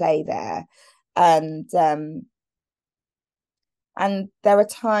things at play there. And there are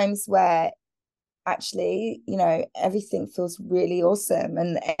times where actually, you know, everything feels really awesome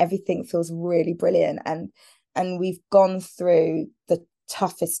and everything feels really brilliant. And we've gone through the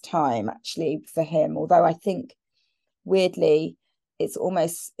toughest time actually for him, although I think weirdly it's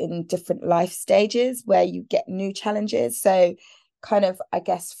almost in different life stages where you get new challenges. So kind of, I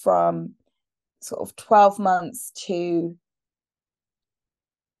guess, from sort of 12 months to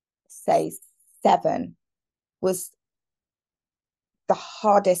say 7 was the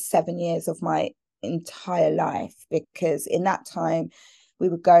hardest 7 years of my entire life, because in that time we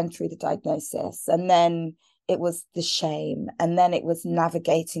were going through the diagnosis, and then it was the shame, and then it was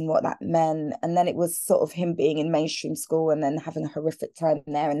navigating what that meant, and then it was sort of him being in mainstream school and then having a horrific time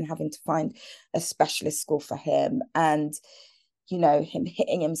there and having to find a specialist school for him, and, you know, him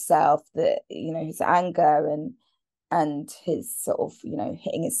hitting himself, that, you know, his anger and his sort of, you know,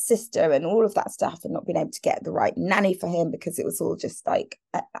 hitting his sister and all of that stuff, and not being able to get the right nanny for him because it was all just like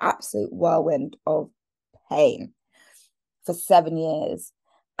an absolute whirlwind of pain for 7 years.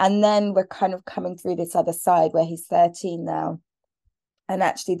 And then we're kind of coming through this other side where he's 13 now. And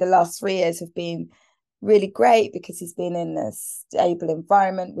actually the last 3 years have been really great because he's been in a stable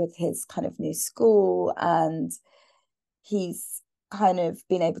environment with his kind of new school, and he's kind of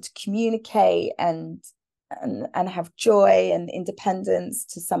been able to communicate and have joy and independence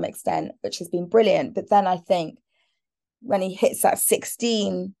to some extent, which has been brilliant. But then I think when he hits that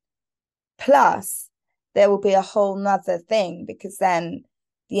 16 plus, there will be a whole nother thing, because then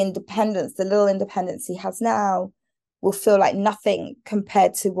the independence, the little independence he has now, will feel like nothing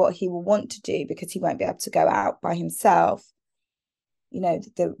compared to what he will want to do, because he won't be able to go out by himself. You know,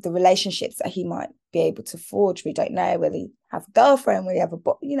 the relationships that he might be able to forge, we don't know. Will he have a girlfriend? Will he have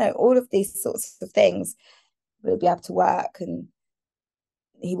you know, all of these sorts of things. Will he be able to work? And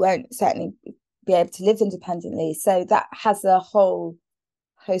he won't certainly be able to live independently. So that has a whole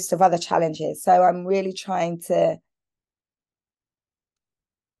host of other challenges. So I'm really trying to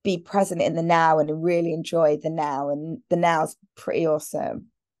be present in the now and really enjoy the now. And the now's pretty awesome.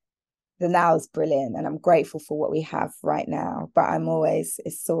 The now is brilliant, and I'm grateful for what we have right now. But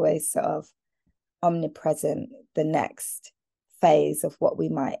it's always sort of omnipresent, the next phase of what we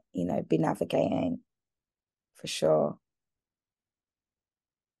might, you know, be navigating, for sure.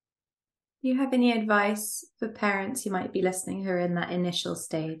 Do you have any advice for parents who might be listening who are in that initial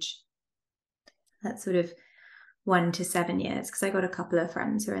stage, that sort of 1 to 7 years? Because I got a couple of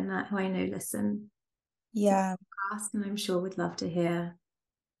friends who are in that, who I know listen. Yeah. And I'm sure would love to hear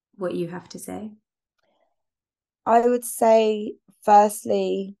what you have to say. I would say,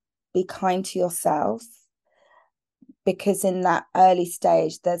 firstly, be kind to yourself, because in that early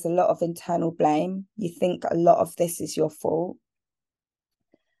stage, there's a lot of internal blame. You think a lot of this is your fault.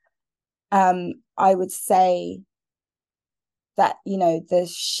 I would say that, you know, the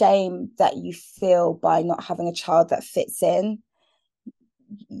shame that you feel by not having a child that fits in,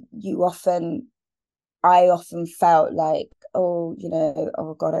 I often felt like, oh, you know,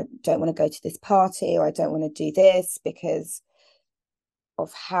 oh God, I don't want to go to this party, or I don't want to do this because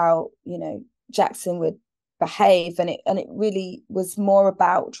of how, you know, Jackson would behave. And it really was more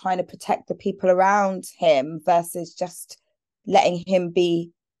about trying to protect the people around him versus just letting him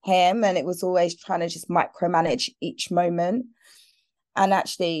be him. And it was always trying to just micromanage each moment. And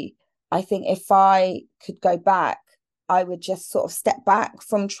actually, I think if I could go back, I would just sort of step back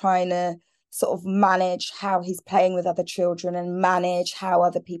from trying to sort of manage how he's playing with other children and manage how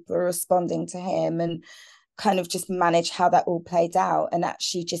other people are responding to him, and kind of just manage how that all played out, and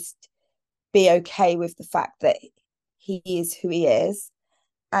actually just be okay with the fact that he is who he is,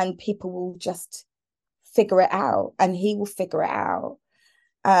 and people will just figure it out, and he will figure it out.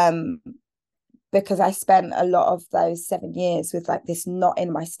 Um, because I spent a lot of those 7 years with like this knot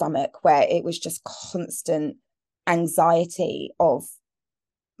in my stomach where it was just constant anxiety of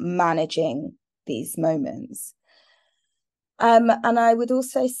managing these moments. And I would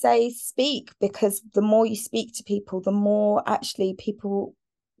also say speak, because the more you speak to people, the more actually people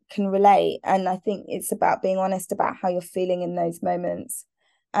can relate. And I think it's about being honest about how you're feeling in those moments.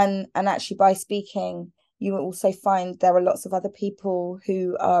 And actually by speaking, you will also find there are lots of other people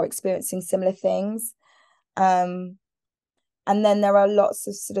who are experiencing similar things. And then there are lots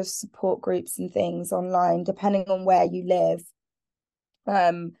of sort of support groups and things online, depending on where you live.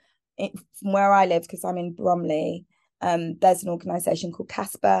 From where I live, because I'm in Bromley, there's an organisation called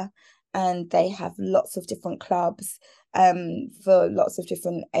Casper, and they have lots of different clubs for lots of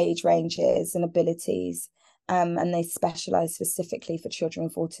different age ranges and abilities. And they specialise specifically for children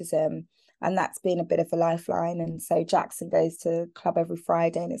with autism. And that's been a bit of a lifeline. And so Jackson goes to club every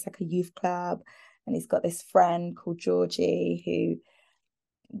Friday, and it's like a youth club. And he's got this friend called Georgie, who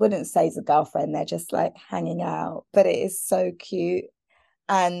wouldn't say is a girlfriend, they're just like hanging out. But it is so cute.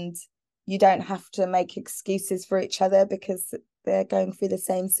 And you don't have to make excuses for each other because they're going through the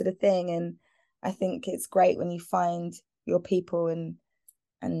same sort of thing. And I think it's great when you find your people,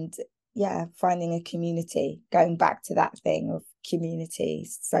 and yeah, finding a community, going back to that thing of community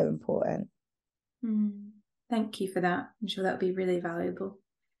is so important. Thank you for that. I'm sure that'll be really valuable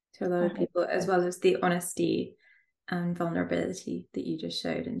to a lot of people, as well as the honesty and vulnerability that you just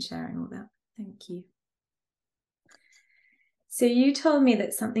showed in sharing all that. Thank you. So you told me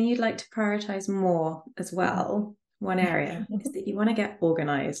that something you'd like to prioritize more as well, one area, is that you want to get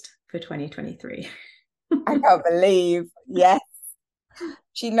organized for 2023. I can't believe. Yes.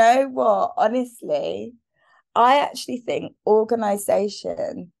 Do you know what? Honestly, I actually think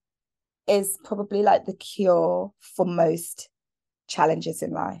organization is probably like the cure for most challenges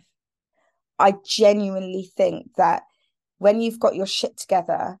in life. I genuinely think that when you've got your shit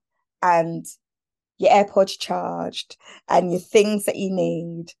together and your AirPods charged and your things that you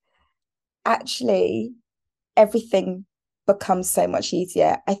need, actually everything becomes so much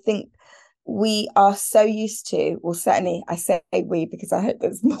easier. I think we are so used to, well, certainly I say we because I hope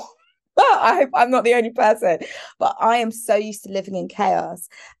there's more. I hope I'm not the only person, but I am so used to living in chaos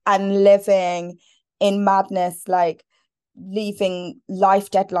and living in madness, like leaving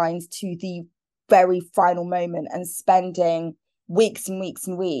life deadlines to the very final moment and spending weeks and weeks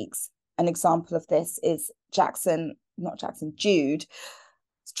and weeks. An example of this is Jude,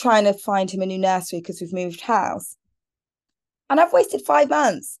 trying to find him a new nursery because we've moved house. And I've wasted 5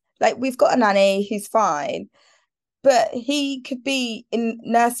 months. Like, we've got a nanny who's fine, but he could be in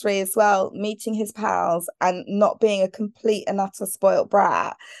nursery as well, meeting his pals and not being a complete and utter spoiled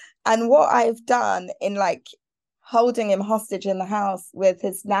brat. And what I've done in like holding him hostage in the house with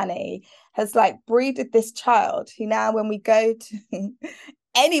his nanny has like breeded this child who now, when we go to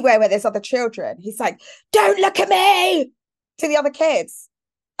anywhere where there's other children, he's like, "Don't look at me," to the other kids.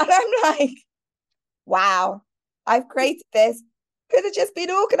 And I'm like, wow, I've created this. Could have just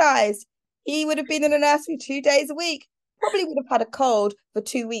been organized. He would have been in a nursery 2 days a week, probably would have had a cold for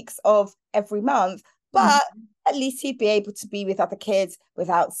 2 weeks of every month, but at least he'd be able to be with other kids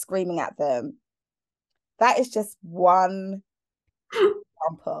without screaming at them. That is just one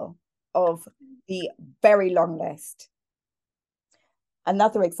example of the very long list.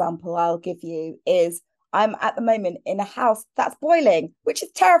 Another example I'll give you is I'm at the moment in a house that's boiling, which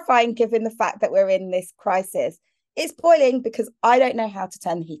is terrifying given the fact that we're in this crisis. It's boiling because I don't know how to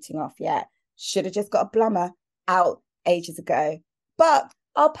turn the heating off yet. Should have just got a plumber out ages ago. But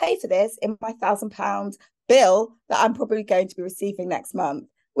I'll pay for this in my £1,000 bill that I'm probably going to be receiving next month,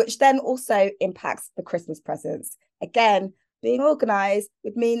 which then also impacts the Christmas presents. Again, being organised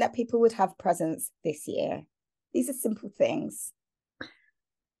would mean that people would have presents this year. These are simple things.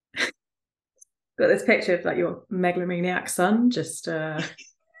 Got this picture of like your megalomaniac son just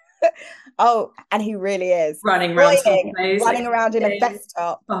oh, and he really is running around in a vest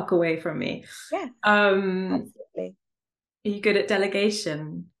top. Fuck away from me. Yeah. Absolutely. Are you good at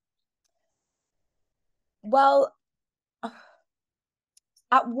delegation? Well,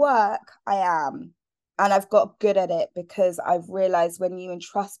 at work I am, and I've got good at it because I've realized when you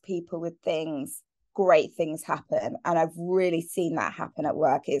entrust people with things, great things happen. And I've really seen that happen at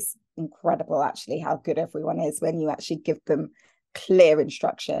work. It's incredible, actually, how good everyone is when you actually give them clear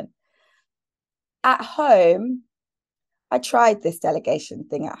instruction. At home, I tried this delegation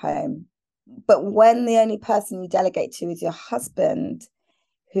thing at home, but when the only person you delegate to is your husband,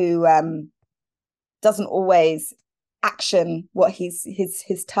 who doesn't always action what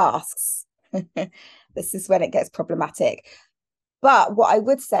his tasks, this is when it gets problematic. But what I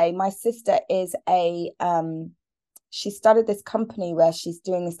would say, my sister is she started this company where she's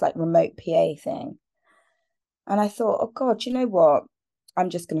doing this like remote PA thing. And I thought, oh God, you know what? I'm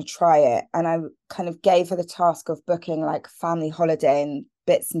just going to try it. And I kind of gave her the task of booking like family holiday and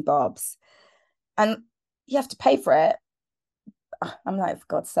bits and bobs. And you have to pay for it. I'm like, for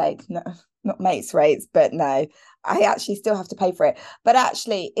God's sake, no, not mates rates, but no, I actually still have to pay for it. But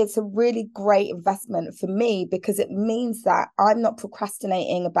actually, it's a really great investment for me because it means that I'm not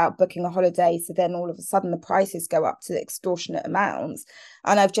procrastinating about booking a holiday. So then all of a sudden the prices go up to extortionate amounts.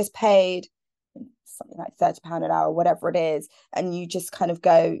 And I've just paid something like £30 an hour, whatever it is. And you just kind of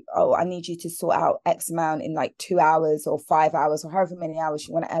go, oh, I need you to sort out X amount in like 2 hours or 5 hours or however many hours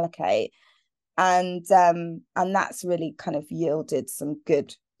you want to allocate. And that's really kind of yielded some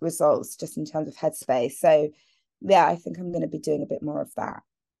good results just in terms of headspace. So yeah, I think I'm going to be doing a bit more of that.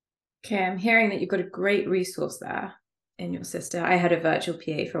 Okay, I'm hearing that you've got a great resource there in your sister. I had a virtual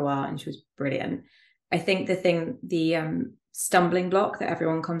PA for a while and she was brilliant. I think the stumbling block that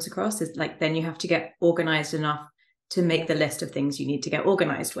everyone comes across is like, then you have to get organized enough to make the list of things you need to get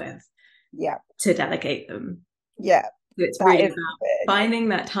organized with. Yeah. To delegate them. Yeah. It's really about finding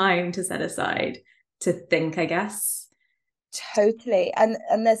that time to set aside to think, I guess. Totally. And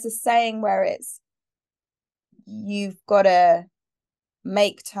there's a saying where it's, you've got to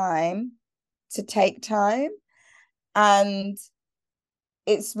make time to take time. And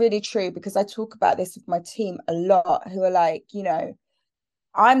it's really true because I talk about this with my team a lot, who are like, you know,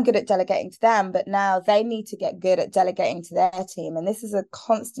 I'm good at delegating to them, but now they need to get good at delegating to their team. And this is a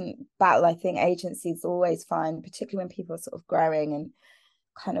constant battle I think agencies always find, particularly when people are sort of growing and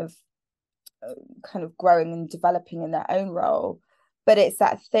kind of growing and developing in their own role. But it's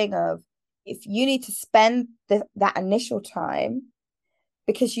that thing of, if you need to spend that initial time,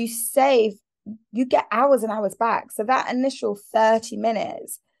 because you get hours and hours back. So that initial 30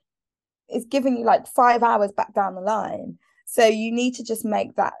 minutes is giving you like 5 hours back down the line. So you need to just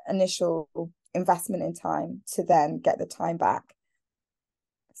make that initial investment in time to then get the time back.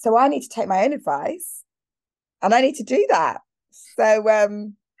 So I need to take my own advice and I need to do that. So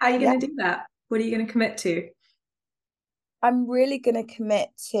how are you going to do that? What are you going to commit to? I'm really going to commit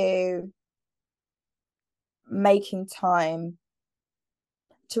to making time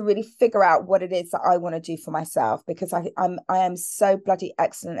to really figure out what it is that I want to do for myself, because I am so bloody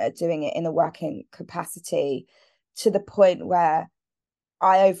excellent at doing it in a working capacity, to the point where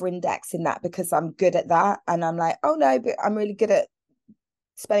I over-index in that because I'm good at that. And I'm like, oh no, but I'm really good at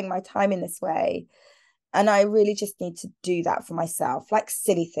spending my time in this way. And I really just need to do that for myself, like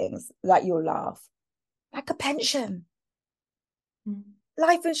silly things, like you'll laugh, like a pension,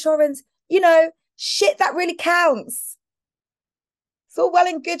 life insurance, shit that really counts. It's all well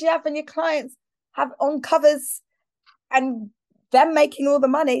and good you having your clients have on covers and them making all the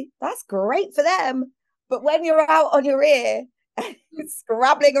money. That's great for them. But when you're out on your ear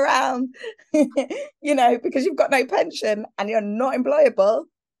scrabbling around, because you've got no pension and you're not employable,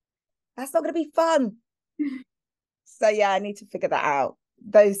 that's not going to be fun. So yeah, I need to figure that out.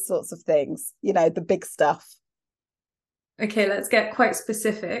 Those sorts of things, the big stuff. Okay, let's get quite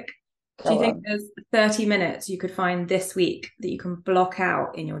specific. Do you think there's 30 minutes you could find this week that you can block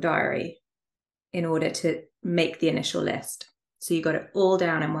out in your diary in order to make the initial list? So you got it all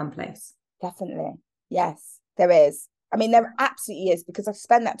down in one place. Definitely. Yes, there is. I mean, there absolutely is, because I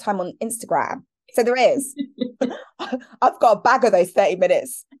spend that time on Instagram. So there is. I've got a bag of those 30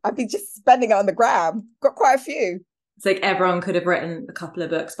 minutes. I've been just spending it on the gram. Got quite a few. It's like everyone could have written a couple of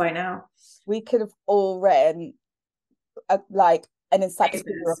books by now. We could have all written an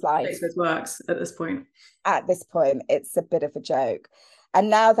encyclopedia of life. Shakespeare's works at this point. At this point, it's a bit of a joke. And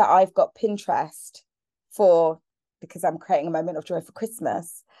now that I've got Pinterest because I'm creating a moment of joy for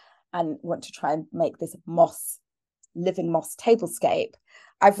Christmas and want to try and make this living moss tablescape,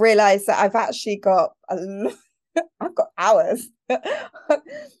 I've realized that I've actually got I've got hours. I've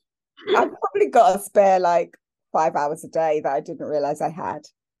probably got a spare like 5 hours a day that I didn't realize I had.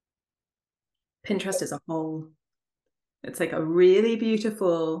 Pinterest is a hole. It's like a really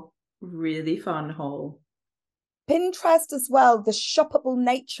beautiful, really fun hole. Pinterest as well, the shoppable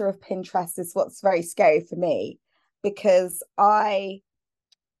nature of Pinterest is what's very scary for me, because I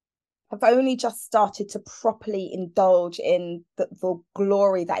have only just started to properly indulge in the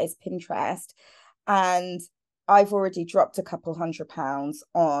glory that is Pinterest. And I've already dropped a couple £100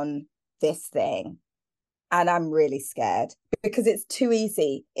 on this thing. And I'm really scared because it's too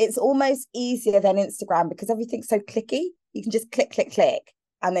easy. It's almost easier than Instagram because everything's so clicky. You can just click, click, click.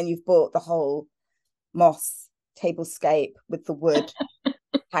 And then you've bought the whole moss tablescape with the wood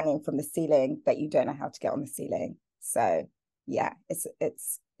hanging from the ceiling that you don't know how to get on the ceiling. So yeah,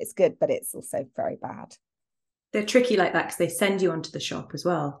 it's good, but it's also very bad. They're tricky like that because they send you onto the shop as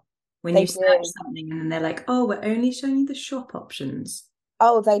well. When you search something and then they're like, oh, we're only showing you the shop options.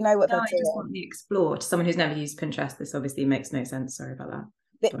 Oh, they know what they're I doing. just want the explore. To someone who's never used Pinterest, this obviously makes no sense. Sorry about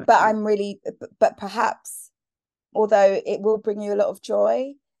that. But perhaps, although it will bring you a lot of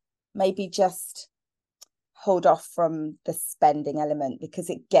joy, maybe just hold off from the spending element because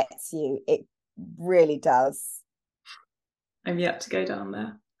it gets you. It really does. I'm yet to go down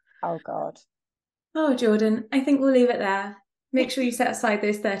there. Oh, God. Oh, Jordan, I think we'll leave it there. Make sure you set aside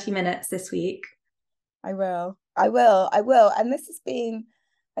those 30 minutes this week. I will. And this has been,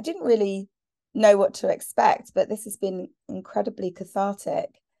 I didn't really know what to expect, but this has been incredibly cathartic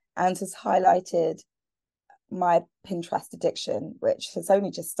and has highlighted my Pinterest addiction, which has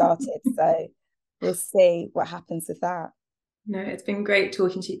only just started. So we'll see what happens with that. No, it's been great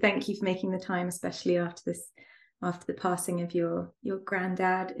talking to you. Thank you for making the time, especially after the passing of your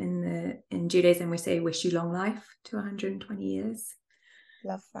granddad. In Judaism, we say wish you long life to 120 years.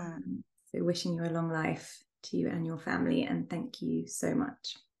 Love that. So wishing you a long life to you and your family, and thank you so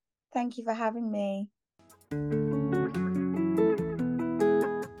much. Thank you for having me.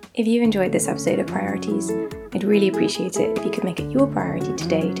 If you enjoyed this episode of Priorities, I'd really appreciate it if you could make it your priority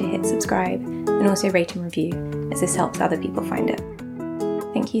today to hit subscribe and also rate and review, as this helps other people find it.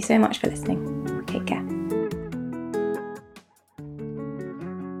 Thank you so much for listening. Take care.